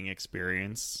exhilarating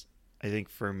experience, I think,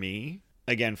 for me.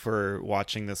 Again, for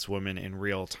watching this woman in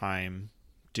real time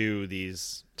do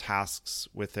these tasks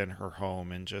within her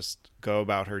home and just go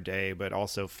about her day, but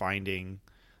also finding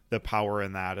the power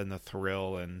in that and the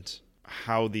thrill and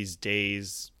how these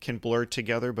days can blur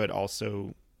together, but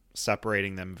also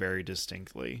separating them very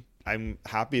distinctly. I'm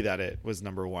happy that it was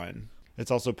number one.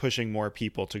 It's also pushing more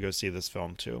people to go see this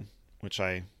film too, which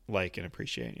I like and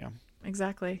appreciate. Yeah.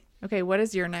 Exactly. Okay, what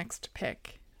is your next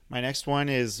pick? My next one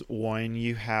is one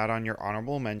you had on your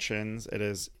honorable mentions. It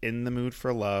is In the Mood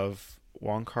for Love,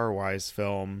 Wong Kar-wai's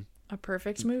film. A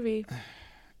perfect movie.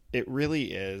 It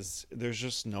really is. There's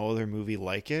just no other movie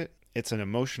like it. It's an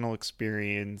emotional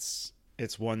experience.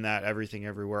 It's one that Everything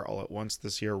Everywhere All at Once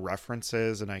this year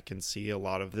references, and I can see a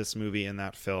lot of this movie in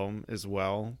that film as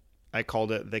well. I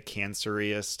called it the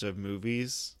canceriest of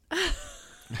movies.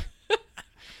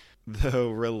 The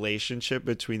relationship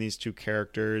between these two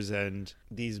characters and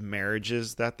these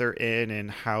marriages that they're in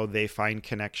and how they find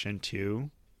connection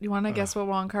too. You want to guess what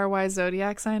Wong Kar-wai's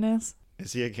zodiac sign is?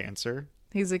 Is he a Cancer?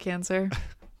 He's a Cancer.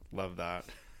 Love that.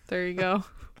 There you go.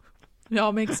 It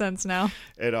all makes sense now.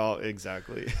 It all,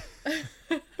 exactly.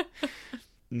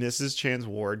 Mrs. Chan's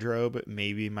wardrobe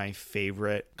may be my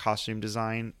favorite costume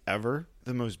design ever.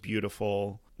 The most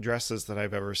beautiful dresses that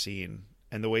I've ever seen.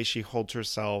 And the way she holds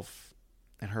herself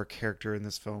and her character in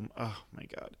this film, oh my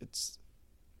God,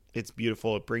 it's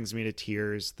beautiful. It brings me to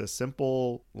tears. The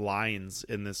simple lines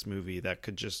in this movie that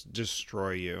could just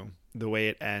destroy you. The way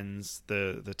it ends,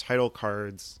 the title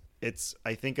cards. It's,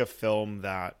 I think, a film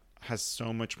that has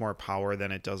so much more power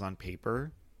than it does on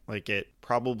paper. Like, it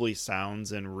probably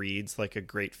sounds and reads like a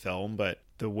great film, but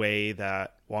the way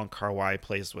that Wong Kar-wai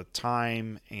plays with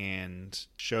time and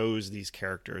shows these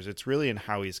characters, it's really in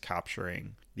how he's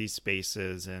capturing these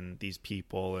spaces and these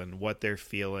people and what they're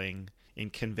feeling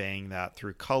and conveying that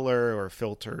through color or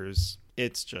filters.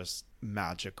 It's just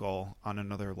magical on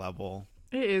another level.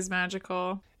 It is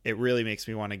magical. It really makes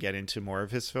me want to get into more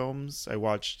of his films. I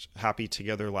watched Happy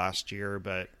Together last year,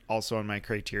 but also on my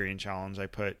Criterion Challenge, I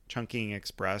put Chungking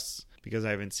Express because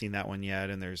I haven't seen that one yet.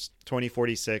 And there's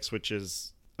 2046, which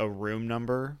is a room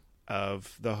number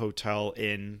of the hotel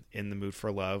in the Mood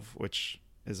for Love, which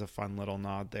is a fun little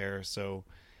nod there. So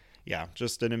yeah,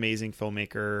 just an amazing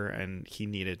filmmaker, and he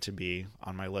needed to be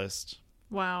on my list.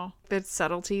 Wow. The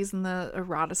subtleties and the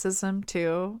eroticism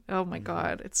too. Oh my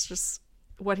God. It's just,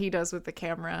 what he does with the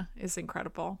camera is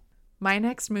incredible. My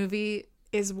next movie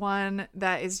is one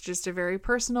that is just a very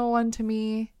personal one to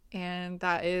me, and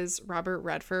that is Robert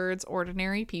Redford's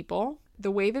Ordinary People. The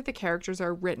way that the characters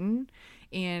are written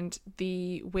and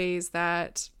the ways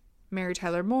that Mary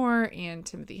Tyler Moore and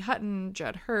Timothy Hutton,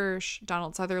 Judd Hirsch,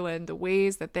 Donald Sutherland, the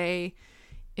ways that they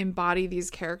embody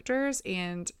these characters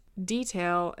and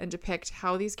detail and depict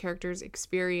how these characters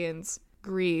experience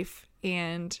grief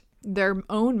and their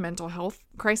own mental health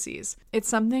crises. It's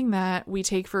something that we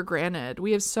take for granted.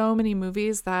 We have so many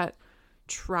movies that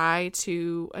try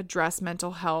to address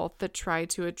mental health, that try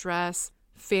to address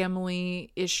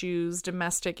family issues,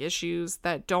 domestic issues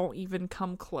that don't even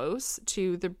come close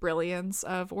to the brilliance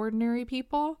of Ordinary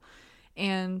People.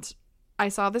 And I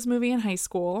saw this movie in high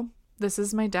school. This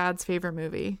is my dad's favorite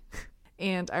movie.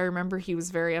 And I remember he was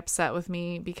very upset with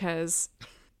me because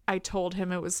I told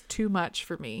him it was too much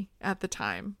for me at the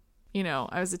time. You know,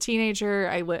 I was a teenager.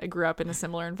 I grew up in a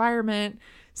similar environment,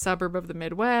 suburb of the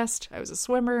Midwest. I was a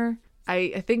swimmer.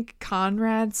 I think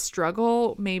Conrad's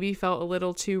struggle maybe felt a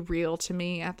little too real to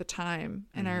me at the time.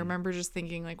 And I remember just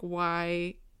thinking, like,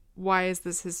 why is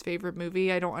this his favorite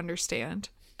movie? I don't understand.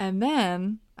 And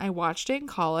then I watched it in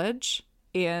college,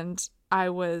 and I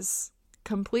was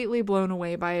completely blown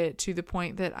away by it to the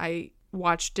point that I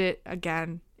watched it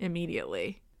again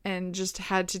immediately and just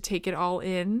had to take it all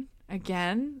in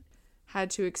again, had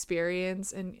to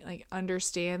experience and like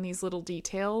understand these little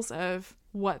details of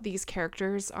what these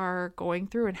characters are going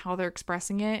through and how they're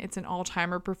expressing it. It's an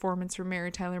all-timer performance from Mary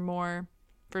Tyler Moore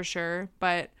for sure.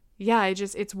 But yeah,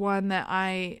 it's one that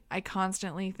I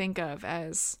constantly think of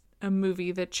as a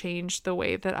movie that changed the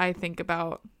way that I think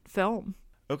about film.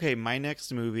 Okay, my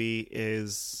next movie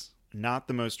is not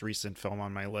the most recent film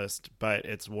on my list, but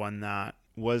it's one that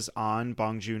was on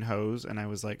Bong Joon-ho's, and I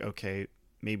was like, okay,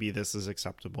 maybe this is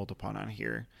acceptable to put on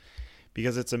here.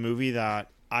 Because it's a movie that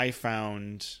I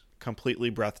found completely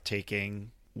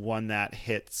breathtaking, one that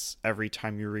hits every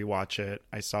time you rewatch it.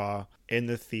 I saw in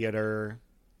the theater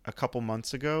a couple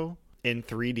months ago in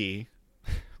 3D,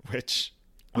 which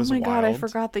was wild. God, I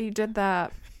forgot that you did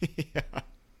that. Yeah.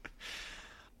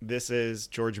 This is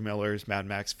George Miller's Mad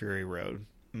Max Fury Road,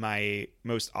 my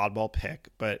most oddball pick,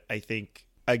 but I think,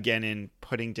 again, in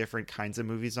putting different kinds of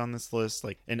movies on this list,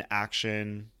 like an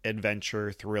action,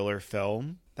 adventure, thriller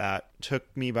film that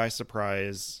took me by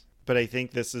surprise. But I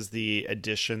think this is the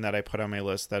addition that I put on my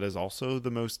list that is also the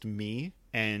most me.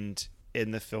 And in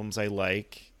the films I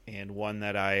like, and one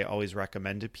that I always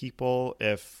recommend to people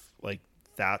if like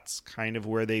that's kind of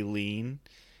where they lean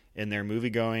in their movie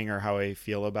going or how I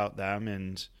feel about them.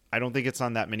 And I don't think it's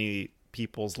on that many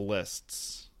people's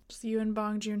lists. Just you and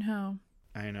Bong Joon-ho.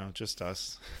 I know, just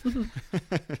us.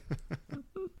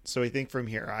 So I think from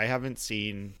here, I haven't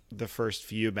seen the first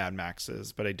few Mad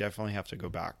Maxes, but I definitely have to go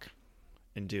back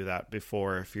and do that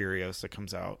before Furiosa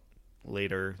comes out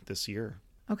later this year.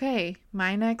 Okay,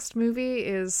 my next movie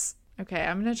is... Okay,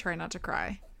 I'm going to try not to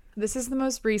cry. This is the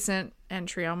most recent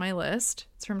entry on my list.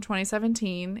 It's from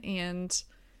 2017, and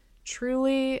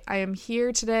truly, I am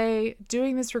here today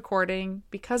doing this recording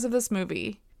because of this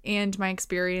movie and my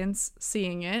experience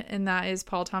seeing it, and that is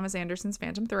Paul Thomas Anderson's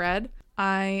Phantom Thread.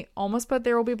 I almost put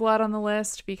There Will Be Blood on the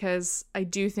list because I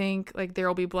do think like There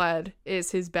Will Be Blood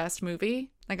is his best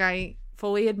movie. Like, I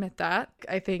fully admit that.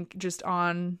 I think just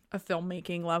on a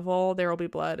filmmaking level, There Will Be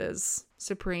Blood is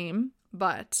supreme.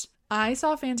 But I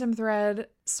saw Phantom Thread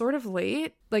sort of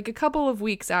late, like a couple of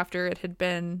weeks after it had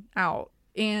been out.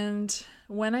 And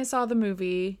when I saw the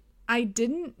movie, I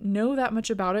didn't know that much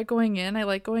about it going in. I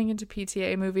like going into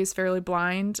PTA movies fairly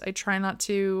blind. I try not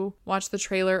to watch the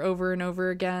trailer over and over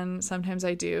again. Sometimes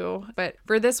I do. But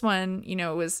for this one, you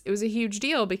know, it was a huge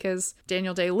deal because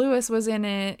Daniel Day-Lewis was in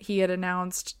it. He had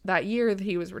announced that year that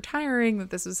he was retiring, that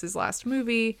this was his last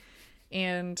movie.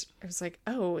 And I was like,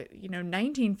 oh, you know,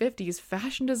 1950s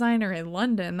fashion designer in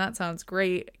London. That sounds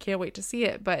great. I can't wait to see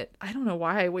it. But I don't know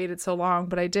why I waited so long,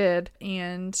 but I did.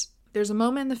 And there's a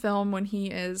moment in the film when he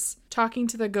is talking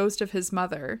to the ghost of his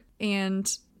mother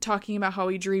and talking about how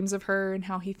he dreams of her and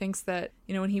how he thinks that,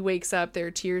 you know, when he wakes up, there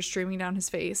are tears streaming down his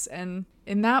face. And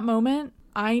in that moment,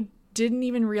 I didn't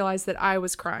even realize that I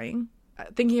was crying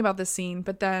thinking about this scene.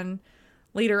 But then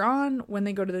later on, when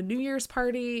they go to the New Year's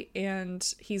party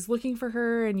and he's looking for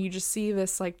her and you just see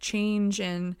this like change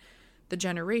in the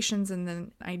generations and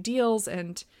the ideals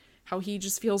and how he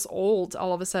just feels old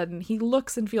all of a sudden. He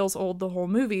looks and feels old the whole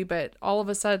movie, but all of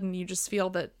a sudden you just feel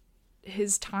that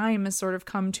his time has sort of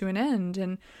come to an end.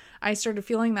 And I started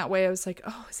feeling that way. I was like,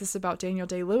 oh, is this about Daniel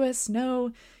Day-Lewis?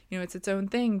 No, you know, it's its own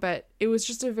thing. But it was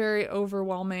just a very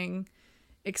overwhelming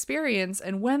experience.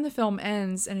 And when the film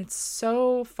ends, and it's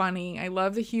so funny, I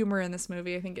love the humor in this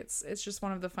movie. I think it's just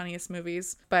one of the funniest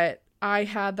movies. But I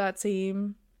had that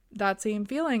same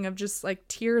feeling of just like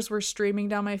tears were streaming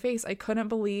down my face. I couldn't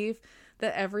believe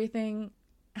that everything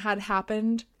had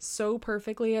happened so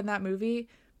perfectly in that movie.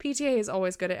 PTA is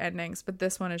always good at endings, but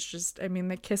this one is just, I mean,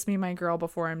 the kiss me my girl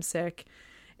before I'm sick,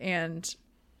 and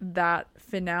that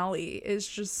finale is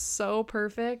just so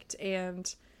perfect.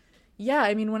 And yeah,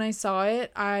 I mean, when I saw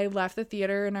it, I left the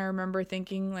theater and I remember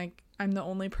thinking like, I'm the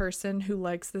only person who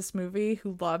likes this movie,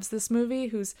 who loves this movie,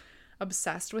 who's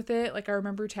obsessed with it. Like, I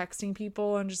remember texting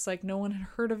people and just like no one had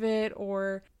heard of it,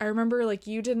 or I remember like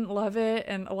you didn't love it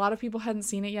and a lot of people hadn't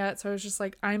seen it yet, so I was just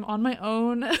like, I'm on my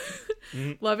own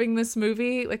loving this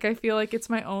movie. Like, I feel like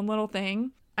it's my own little thing.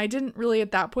 I didn't really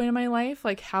at that point in my life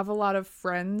like have a lot of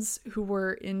friends who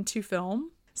were into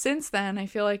film. Since then, I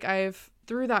feel like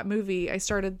through that movie I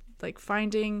started like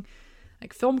finding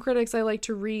like film critics I like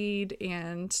to read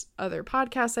and other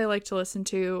podcasts I like to listen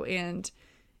to, and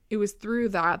it was through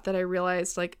that I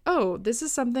realized like, oh, this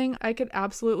is something I could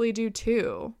absolutely do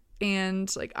too.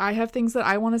 And like, I have things that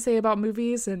I want to say about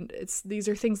movies, and these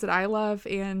are things that I love.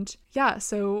 And yeah,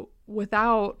 so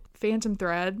without Phantom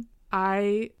Thread,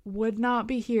 I would not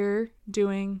be here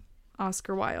doing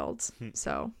Oscar Wilde.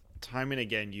 So time and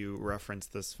again, you reference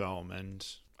this film, and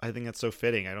I think that's so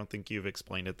fitting. I don't think you've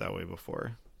explained it that way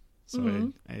before.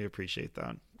 So I appreciate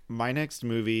that. My next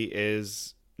movie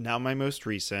is now my most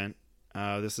recent.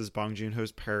 This is Bong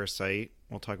Joon-ho's Parasite.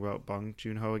 We'll talk about Bong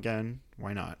Joon-ho again.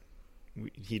 Why not?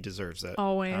 He deserves it.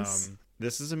 Always.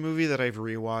 This is a movie that I've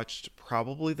rewatched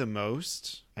probably the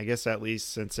most, I guess at least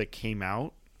since it came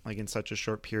out, like in such a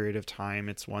short period of time.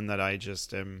 It's one that I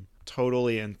just am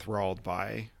totally enthralled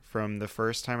by. From the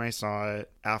first time I saw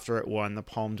it, after it won the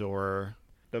Palme d'Or,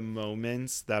 the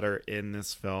moments that are in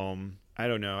this film, I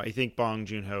don't know. I think Bong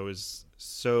Joon-ho is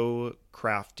so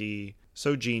crafty,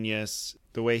 so genius.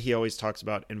 The way he always talks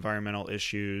about environmental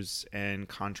issues and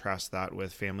contrasts that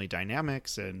with family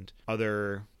dynamics and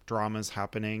other dramas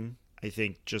happening, I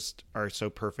think just are so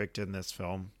perfect in this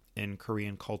film, in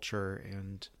Korean culture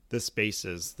and the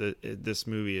spaces. This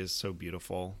movie is so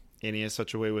beautiful, and he has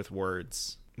such a way with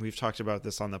words. We've talked about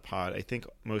this on the pod. I think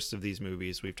most of these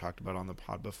movies we've talked about on the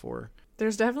pod before.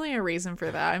 There's definitely a reason for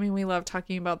that. I mean, we love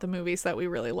talking about the movies that we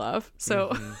really love.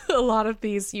 So a lot of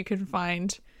these you can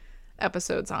find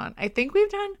episodes on. I think we've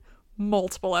done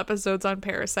multiple episodes on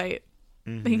Parasite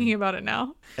thinking about it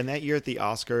now. And that year at the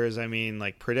Oscars, I mean,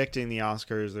 like predicting the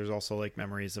Oscars, there's also like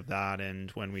memories of that.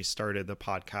 And when we started the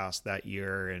podcast that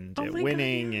year and it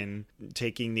winning and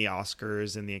taking the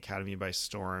Oscars and the Academy by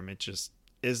storm, it just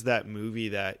is that movie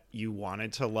that you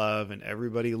wanted to love and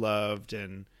everybody loved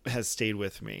and has stayed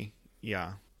with me.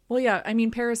 Yeah. Well, yeah, I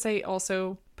mean, Parasite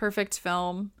also perfect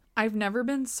film. I've never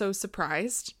been so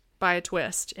surprised by a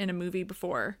twist in a movie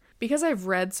before because I've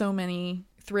read so many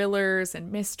thrillers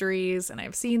and mysteries and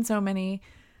I've seen so many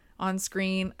on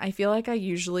screen. I feel like I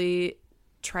usually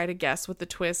try to guess what the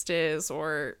twist is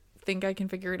or think I can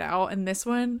figure it out. And this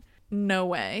one, no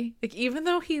way. Like, even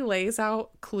though he lays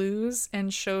out clues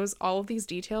and shows all of these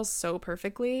details so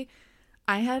perfectly,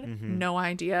 I had no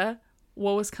idea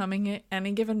what was coming at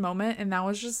any given moment. And that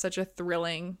was just such a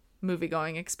thrilling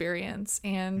movie-going experience.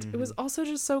 And it was also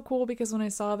just so cool because when I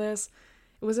saw this,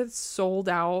 it was a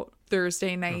sold-out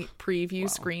Thursday night preview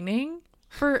screening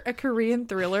for a Korean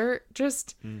thriller.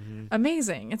 Just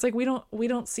amazing. It's like we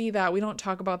don't see that. We don't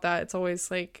talk about that. It's always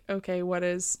like, okay, what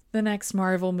is the next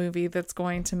Marvel movie that's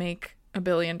going to make $1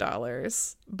 billion?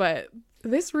 But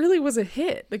this really was a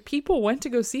hit. Like, people went to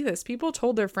go see this. People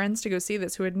told their friends to go see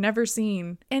this who had never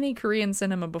seen any Korean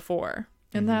cinema before.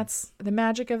 And that's the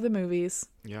magic of the movies.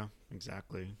 Yeah,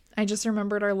 exactly. I just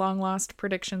remembered our long lost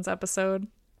predictions episode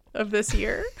of this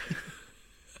year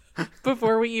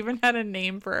before we even had a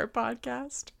name for our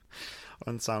podcast.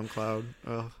 On SoundCloud.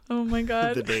 Oh my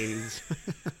God. The days.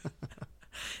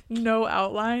 No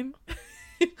outline.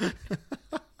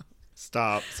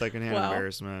 Stop. Secondhand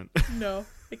embarrassment. No,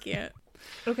 I can't.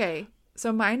 Okay.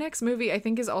 So my next movie, I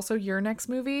think, is also your next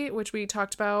movie, which we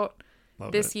talked about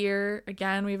this year.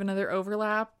 Again, we have another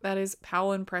overlap. That is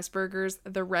Powell and Pressburger's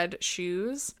The Red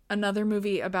Shoes. Another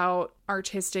movie about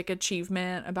artistic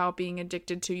achievement, about being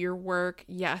addicted to your work.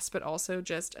 Yes, but also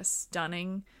just a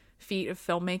stunning feat of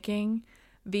filmmaking.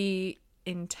 The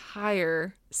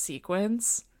entire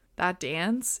sequence, that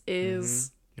dance,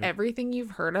 is everything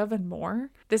you've heard of and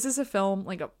more. This is a film,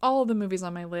 like, of all of the movies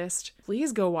on my list,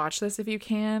 please go watch this if you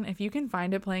can. If you can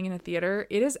find it playing in a theater.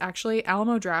 It is actually,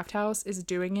 Alamo Drafthouse is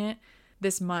doing it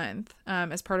this month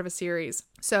as part of a series.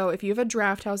 So if you have a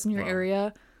draft house in your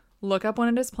area, look up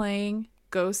when it is playing,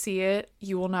 go see it.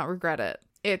 You will not regret it.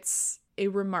 It's a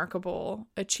remarkable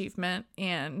achievement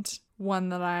and one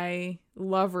that I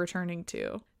love returning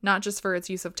to. Not just for its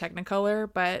use of Technicolor,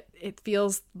 but it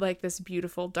feels like this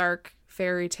beautiful, dark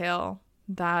fairy tale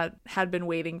that had been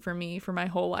waiting for me for my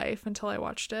whole life until I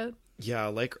watched it. Yeah,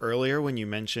 like earlier when you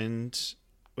mentioned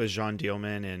with Jean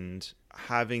Dielman and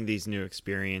having these new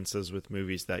experiences with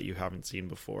movies that you haven't seen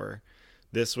before,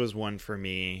 this was one for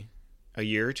me a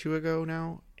year or two ago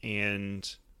now,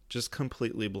 and just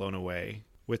completely blown away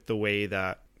with the way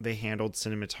that they handled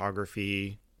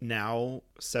cinematography now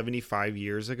 75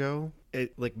 years ago.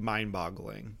 It, like,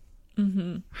 mind-boggling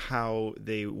how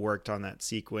they worked on that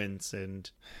sequence and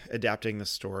adapting the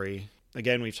story.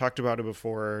 Again, we've talked about it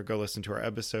before. Go listen to our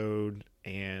episode,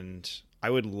 and I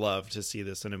would love to see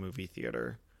this in a movie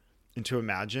theater. And to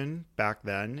imagine back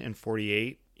then in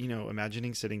 48, you know,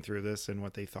 imagining sitting through this and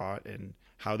what they thought and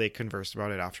how they conversed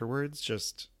about it afterwards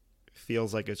just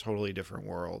feels like a totally different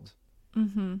world.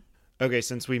 Okay,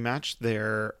 since we matched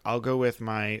there, I'll go with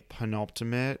my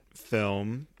penultimate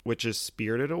film, which is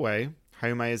Spirited Away.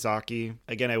 Hayao Miyazaki.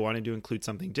 Again, I wanted to include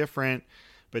something different,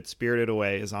 but Spirited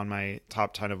Away is on my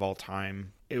top 10 of all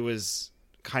time. It was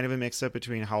kind of a mix-up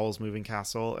between Howl's Moving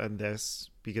Castle and this,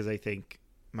 because I think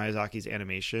Miyazaki's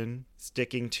animation,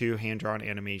 sticking to hand-drawn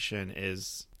animation,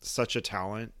 is such a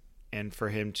talent. And for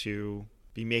him to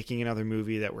be making another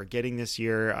movie that we're getting this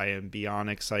year, I am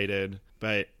beyond excited.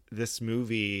 But this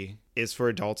movie is for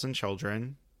adults and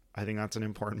children. I think that's an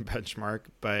important benchmark,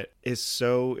 but is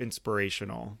so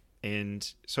inspirational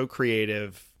and so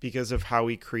creative because of how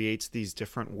he creates these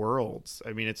different worlds.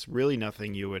 I mean, it's really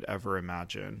nothing you would ever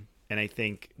imagine. And I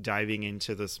think diving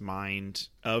into this mind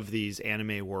of these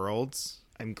anime worlds,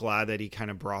 I'm glad that he kind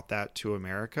of brought that to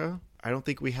America. I don't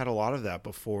think we had a lot of that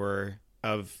before,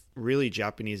 of really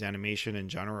Japanese animation in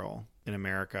general in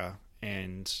America.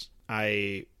 And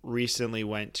I recently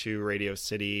went to Radio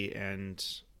City and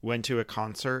went to a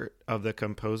concert of the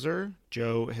composer,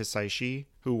 Joe Hisaishi,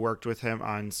 who worked with him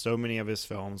on so many of his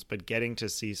films, but getting to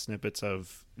see snippets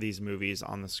of these movies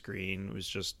on the screen was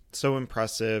just so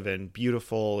impressive and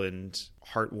beautiful and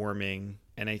heartwarming.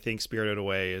 And I think Spirited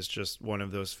Away is just one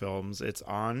of those films. It's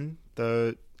on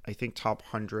the, I think, top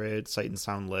 100 Sight and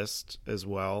Sound list as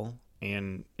well.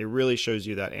 And it really shows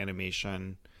you that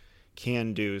animation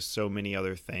can do so many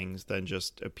other things than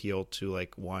just appeal to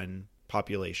like one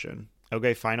population.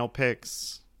 Okay, final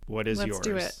picks. What is yours? Let's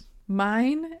do it.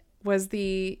 Mine was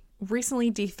the recently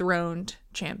dethroned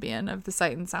champion of the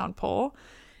Sight and Sound poll,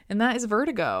 and that is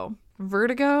Vertigo.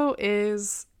 Vertigo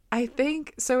is, I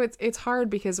think, so it's hard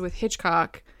because with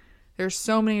Hitchcock, there's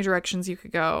so many directions you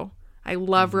could go. I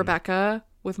love Rebecca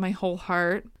with my whole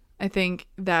heart. I think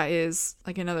that is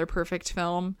like another perfect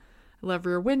film. I love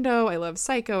Rear Window. I love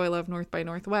Psycho. I love North by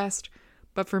Northwest.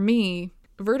 But for me,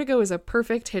 Vertigo is a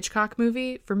perfect Hitchcock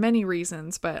movie for many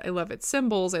reasons, but I love its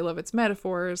symbols. I love its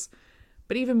metaphors.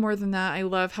 But even more than that, I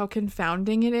love how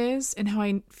confounding it is and how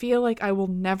I feel like I will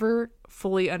never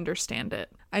fully understand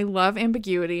it. I love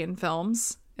ambiguity in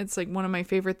films. It's like one of my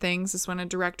favorite things is when a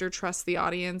director trusts the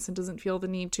audience and doesn't feel the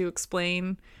need to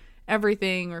explain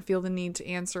everything or feel the need to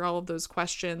answer all of those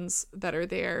questions that are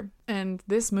there. And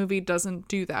this movie doesn't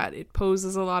do that. It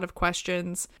poses a lot of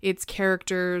questions. Its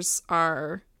characters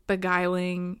are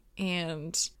beguiling,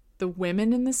 and the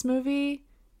women in this movie,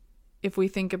 if we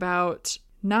think about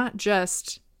not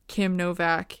just Kim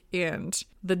Novak and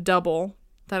the double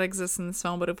that exists in this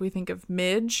film, but if we think of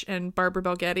Midge and Barbara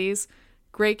Bel Geddes,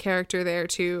 great character there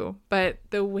too. But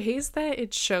the ways that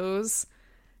it shows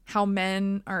how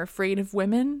men are afraid of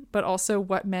women, but also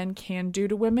what men can do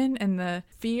to women, and the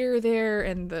fear there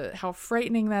and how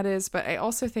frightening that is. But I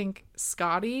also think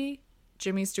Scotty,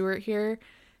 Jimmy Stewart here,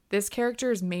 this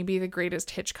character is maybe the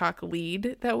greatest Hitchcock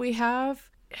lead that we have.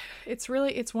 It's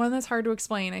one that's hard to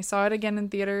explain. I saw it again in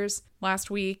theaters last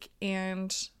week,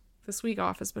 and this week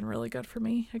off has been really good for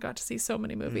me. I got to see so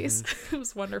many movies. It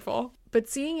was wonderful. But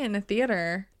seeing it in a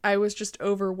theater, I was just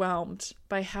overwhelmed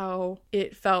by how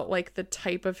it felt like the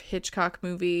type of Hitchcock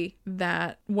movie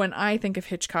that when I think of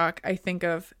Hitchcock, I think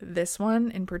of this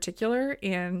one in particular,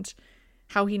 and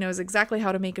how he knows exactly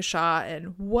how to make a shot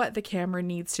and what the camera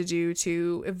needs to do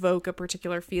to evoke a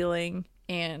particular feeling.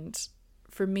 And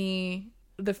for me,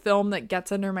 the film that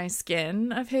gets under my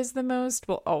skin of his the most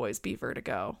will always be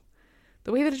Vertigo.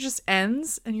 The way that it just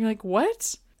ends and you're like,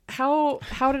 what? How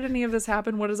did any of this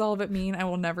happen? What does all of it mean? I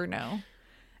will never know.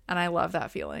 And I love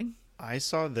that feeling. I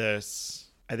saw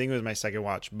this, I think it was my second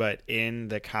watch, but in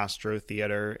the Castro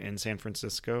Theater in San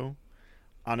Francisco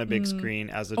on a big screen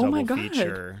as a double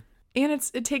feature. And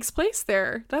it takes place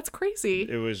there. That's crazy.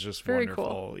 It was just very wonderful.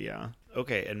 Cool. Yeah.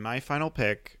 Okay. And my final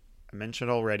pick, I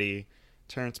mentioned already,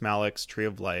 Terrence Malick's Tree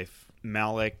of Life.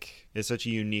 Malick is such a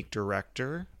unique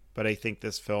director, but I think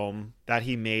this film that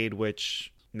he made,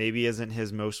 which maybe isn't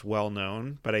his most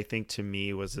well-known, but I think to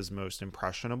me was his most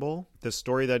impressionable. The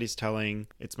story that he's telling,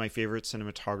 it's my favorite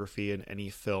cinematography in any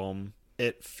film.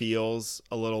 It feels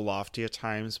a little lofty at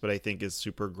times, but I think is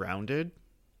super grounded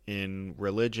in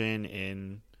religion,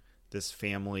 in this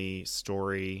family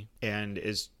story, and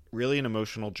is really an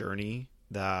emotional journey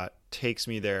that takes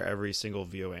me there every single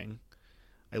viewing.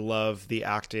 I love the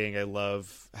acting. I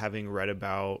love having read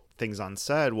about things on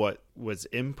set, what was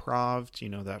improv. You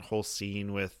know, that whole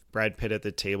scene with Brad Pitt at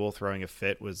the table throwing a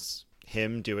fit was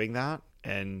him doing that.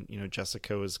 And, you know,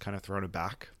 Jessica was kind of thrown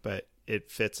aback, but it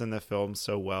fits in the film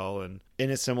so well. And in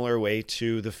a similar way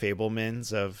to The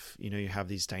Fabelmans of, you know, you have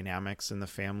these dynamics in the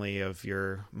family of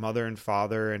your mother and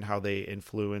father and how they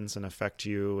influence and affect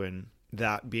you, and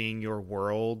that being your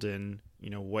world, and you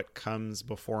know, what comes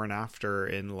before and after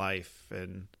in life.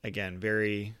 And again,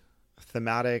 very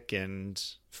thematic and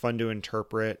fun to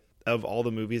interpret. Of all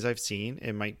the movies I've seen,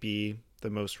 it might be the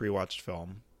most rewatched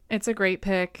film. It's a great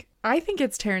pick. I think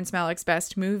it's Terrence Malick's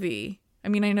best movie. I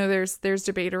mean, I know there's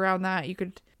debate around that. You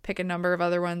could pick a number of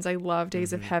other ones. I love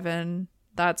Days of Heaven.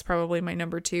 That's probably my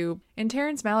number 2. And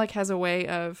Terrence Malick has a way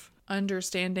of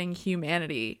understanding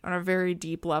humanity on a very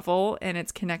deep level and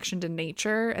its connection to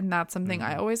nature, and that's something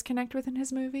I always connect with in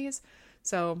his movies.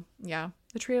 So yeah,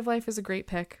 The Tree of Life is a great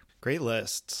pick. Great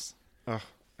lists. Oh,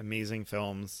 amazing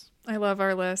films. I love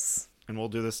our lists. And we'll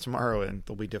do this tomorrow and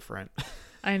they'll be different.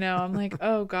 I know. I'm like,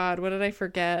 oh God, what did I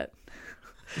forget?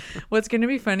 What's going to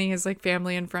be funny is like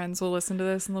family and friends will listen to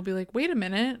this and they'll be like, wait a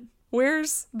minute,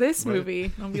 where's this movie?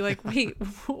 And I'll be like, wait,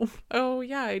 oh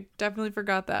yeah, I definitely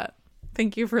forgot that.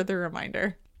 Thank you for the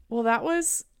reminder. Well, that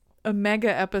was a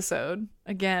mega episode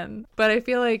again, but I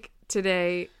feel like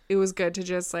today it was good to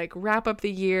just like wrap up the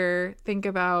year, think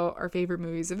about our favorite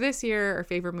movies of this year, our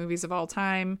favorite movies of all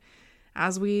time,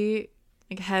 as we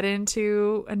like head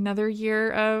into another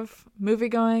year of movie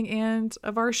going and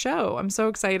of our show. I'm so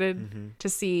excited to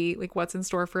see like what's in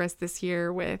store for us this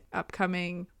year with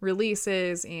upcoming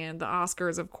releases and the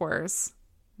Oscars, of course.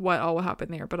 What all will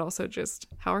happen there, but also just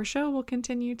how our show will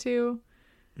continue to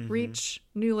reach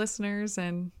new listeners.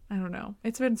 And I don't know,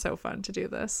 it's been so fun to do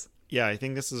this. Yeah, I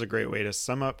think this is a great way to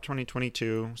sum up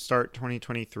 2022, start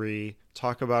 2023,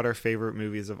 talk about our favorite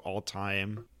movies of all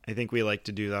time. I think we like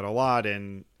to do that a lot,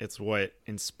 and it's what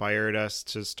inspired us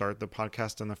to start the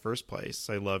podcast in the first place.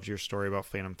 I loved your story about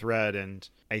Phantom Thread, and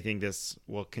I think this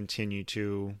will continue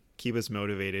to keep us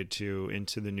motivated to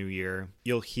into the new year.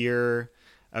 You'll hear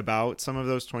about some of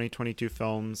those 2022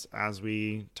 films as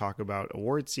we talk about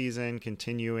award season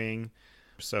continuing.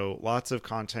 So lots of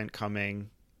content coming,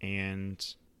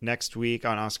 and next week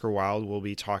on Oscar Wilde, we'll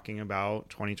be talking about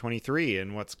 2023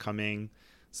 and what's coming,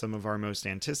 some of our most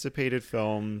anticipated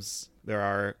films. There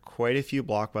are quite a few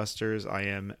blockbusters. I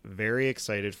am very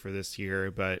excited for this year,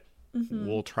 but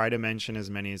we'll try to mention as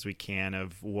many as we can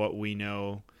of what we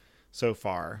know so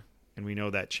far. And we know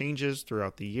that changes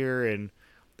throughout the year, and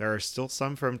there are still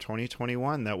some from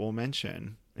 2021 that we'll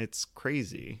mention. It's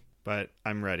crazy, but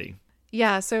I'm ready.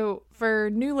 Yeah, so for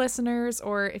new listeners,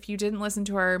 or if you didn't listen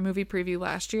to our movie preview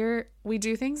last year, we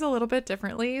do things a little bit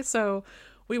differently. So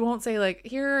we won't say like,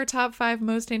 here are our top 5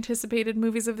 most anticipated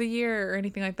movies of the year or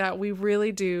anything like that. We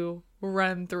really do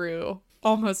run through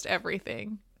almost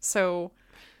everything. So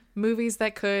movies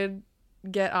that could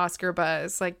get Oscar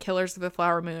buzz, like Killers of the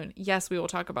Flower Moon. Yes, we will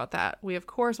talk about that. We, of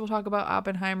course, will talk about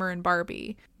Oppenheimer and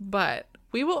Barbie, but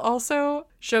we will also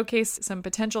showcase some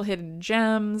potential hidden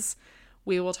gems.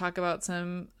 We will talk about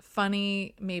some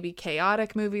funny, maybe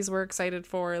chaotic movies we're excited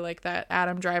for, like that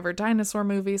Adam Driver dinosaur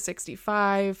movie,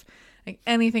 65. Like,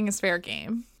 anything is fair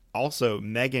game. Also,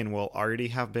 Megan will already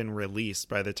have been released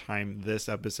by the time this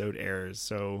episode airs.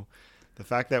 So the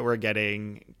fact that we're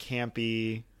getting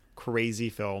campy, crazy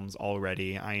films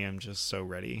already, I am just so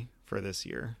ready for this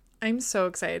year. I'm so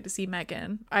excited to see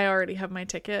Megan. I already have my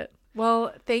ticket.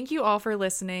 Well, thank you all for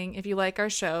listening. If you like our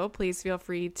show, please feel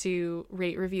free to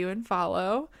rate, review, and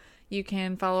follow. You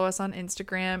can follow us on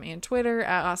Instagram and Twitter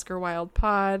at Oscar Wilde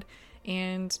Pod.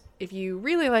 And if you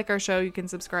really like our show, you can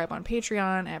subscribe on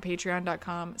Patreon at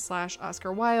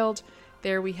patreon.com/Oscar Wilde.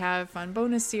 There we have fun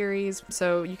bonus series,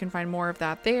 so you can find more of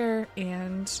that there.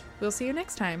 And we'll see you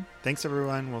next time. Thanks,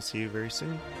 everyone. We'll see you very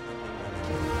soon.